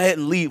going to go ahead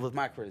and lead with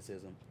my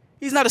criticism.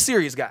 He's not a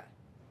serious guy.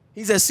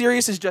 He's as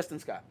serious as Justin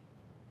Scott.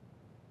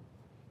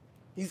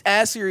 He's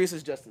as serious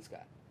as Justin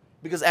Scott.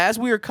 Because as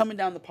we are coming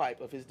down the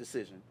pipe of his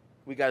decision,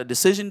 we got a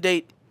decision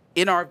date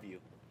in our view.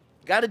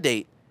 Got a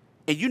date.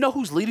 And you know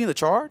who's leading the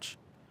charge?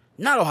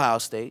 Not Ohio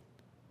State.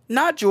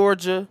 Not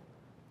Georgia.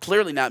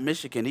 Clearly not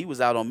Michigan. He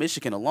was out on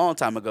Michigan a long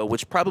time ago,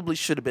 which probably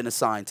should have been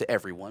assigned to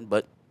everyone,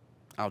 but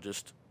I'll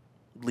just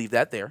leave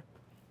that there.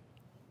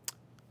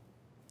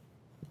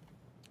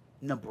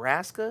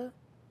 Nebraska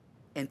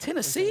and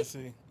Tennessee?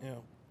 Yeah.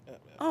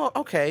 Oh,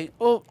 okay.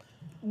 Well,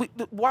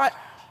 why?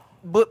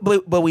 But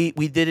we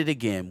did it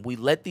again. We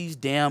let these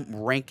damn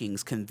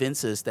rankings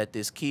convince us that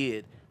this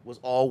kid was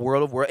all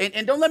world of world.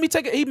 And don't let me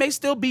take it. He may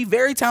still be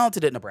very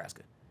talented at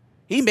Nebraska.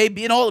 He may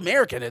be an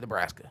All-American at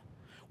Nebraska.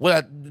 What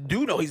I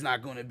do know he's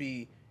not going to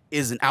be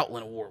is an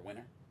Outland Award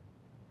winner,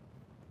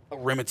 a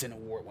Remington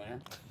Award winner,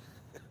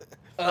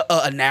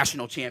 a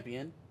national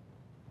champion,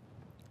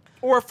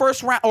 or a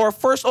first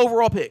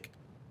overall pick.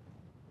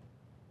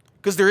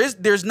 Because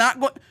there's not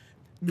going.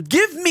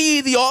 Give me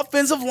the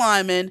offensive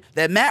lineman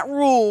that Matt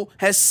Rule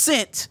has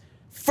sent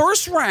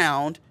first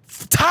round,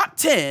 top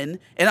 10,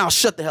 and I'll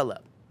shut the hell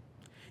up.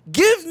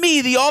 Give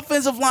me the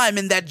offensive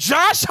lineman that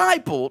Josh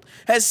Heupel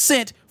has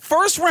sent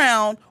first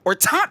round or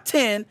top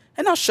 10,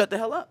 and I'll shut the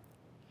hell up.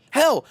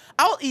 Hell,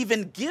 I'll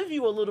even give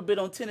you a little bit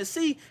on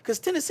Tennessee because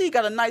Tennessee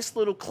got a nice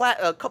little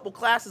couple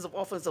classes of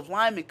offensive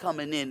linemen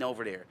coming in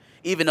over there,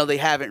 even though they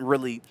haven't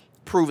really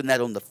proven that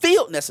on the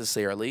field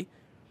necessarily.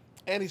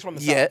 And he's from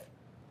the South.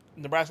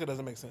 Nebraska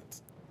doesn't make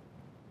sense.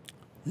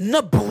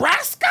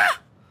 Nebraska?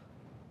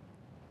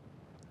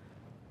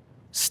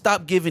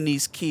 Stop giving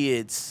these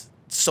kids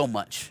so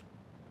much.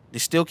 They're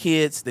still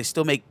kids. They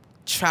still make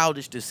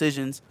childish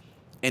decisions.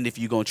 And if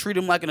you're going to treat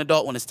them like an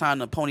adult when it's time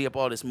to pony up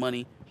all this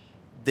money,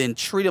 then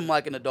treat them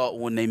like an adult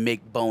when they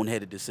make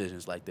boneheaded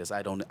decisions like this.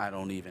 I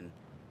don't even.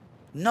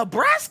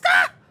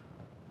 Nebraska?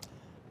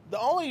 The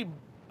only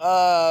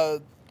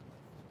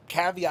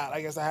caveat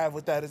I guess I have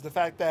with that is the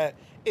fact that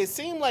it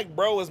seemed like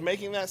bro was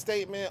making that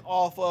statement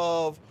off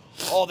of,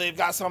 oh, they've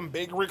got some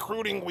big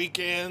recruiting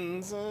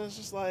weekends. And it's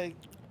just like,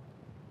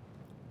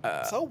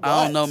 so what?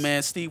 I don't know,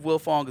 man. Steve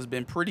Wilfong has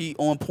been pretty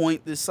on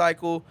point this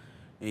cycle,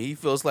 and he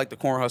feels like the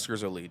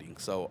Cornhuskers are leading.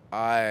 So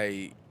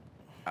I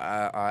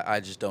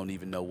just don't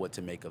even know what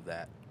to make of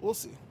that. We'll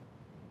see.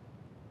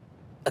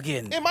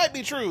 Again, it might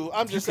be true.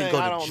 I'm just saying, you can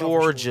go I to don't know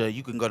for Georgia, sure.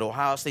 you can go to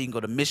Ohio State, you can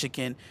go to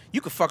Michigan.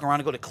 You could fuck around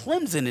and go to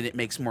Clemson, and it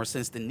makes more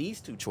sense than these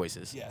two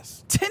choices.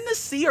 Yes.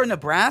 Tennessee or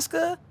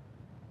Nebraska?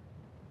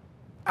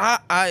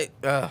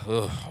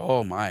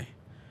 Oh my.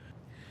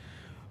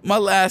 My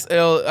last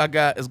L I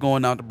got is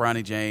going out to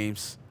Bronny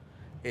James.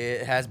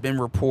 It has been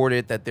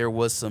reported that there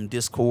was some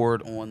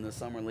discord on the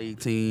Summer League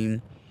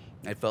team.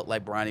 I felt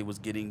like Bronny was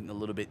getting a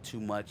little bit too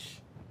much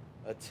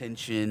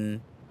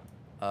attention.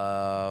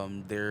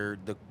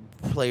 The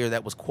player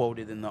that was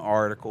quoted in the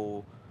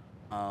article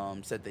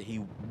said that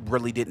he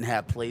really didn't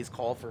have plays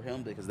called for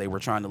him because they were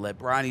trying to let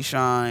Bronny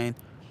shine.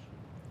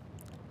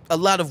 A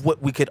lot of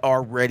what we could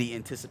already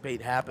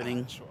anticipate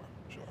happening. Sure.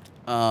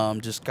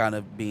 Just kind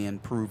of being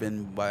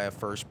proven by a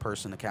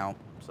first-person account.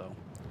 So,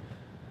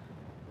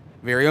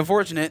 very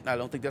unfortunate. I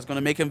don't think that's going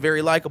to make him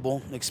very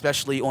likable,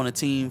 especially on a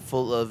team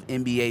full of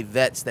NBA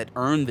vets that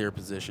earned their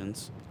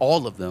positions,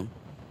 all of them.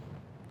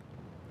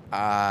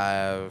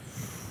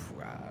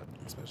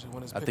 Especially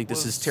when his I pick think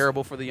this was- is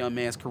terrible for the young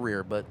man's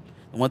career, but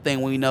the one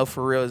thing we know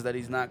for real is that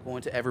he's not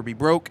going to ever be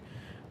broke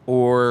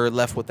or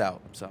left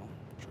without. So,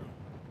 True.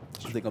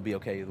 I think he'll be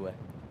okay either way.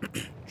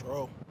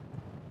 True.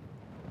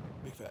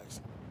 Big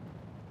facts.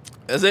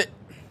 That's it.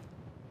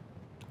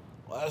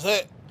 Well, that's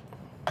it.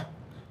 That's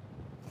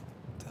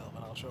a hell of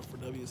an outro for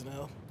W's and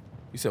L.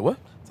 You said what?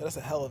 So that's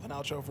a hell of an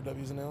outro for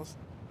W's and L's.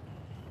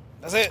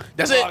 That's it.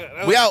 That's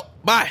it. We out.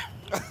 Bye.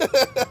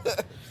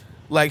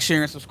 Like,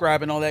 share, and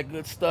subscribe, and all that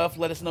good stuff.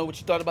 Let us know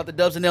what you thought about the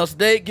Dubs and L's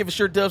today. Give us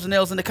your Dubs and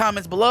L's in the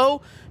comments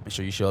below. Make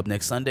sure you show up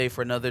next Sunday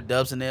for another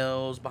Dubs and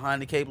L's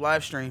Behind the Cape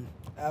live stream.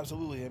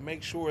 Absolutely. And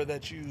make sure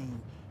that you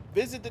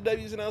visit the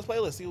W's and L's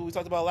playlist. See what we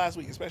talked about last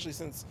week, especially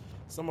since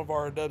some of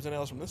our Dubs and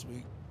L's from this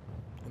week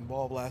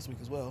involved last week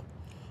as well.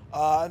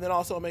 And then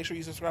also make sure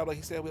you subscribe. Like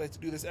he said, we like to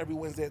do this every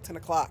Wednesday at 10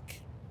 o'clock.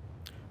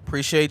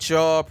 Appreciate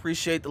y'all.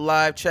 Appreciate the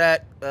live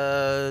chat,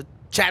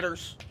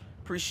 chatters.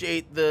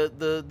 Appreciate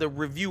the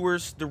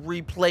reviewers, the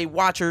replay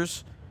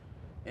watchers.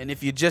 And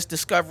if you're just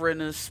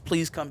discovering us,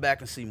 please come back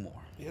and see more.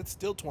 Yeah, it's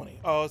still 20.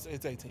 Oh,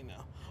 it's 18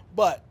 now.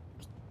 But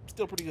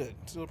still pretty good.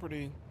 Still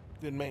pretty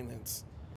good maintenance.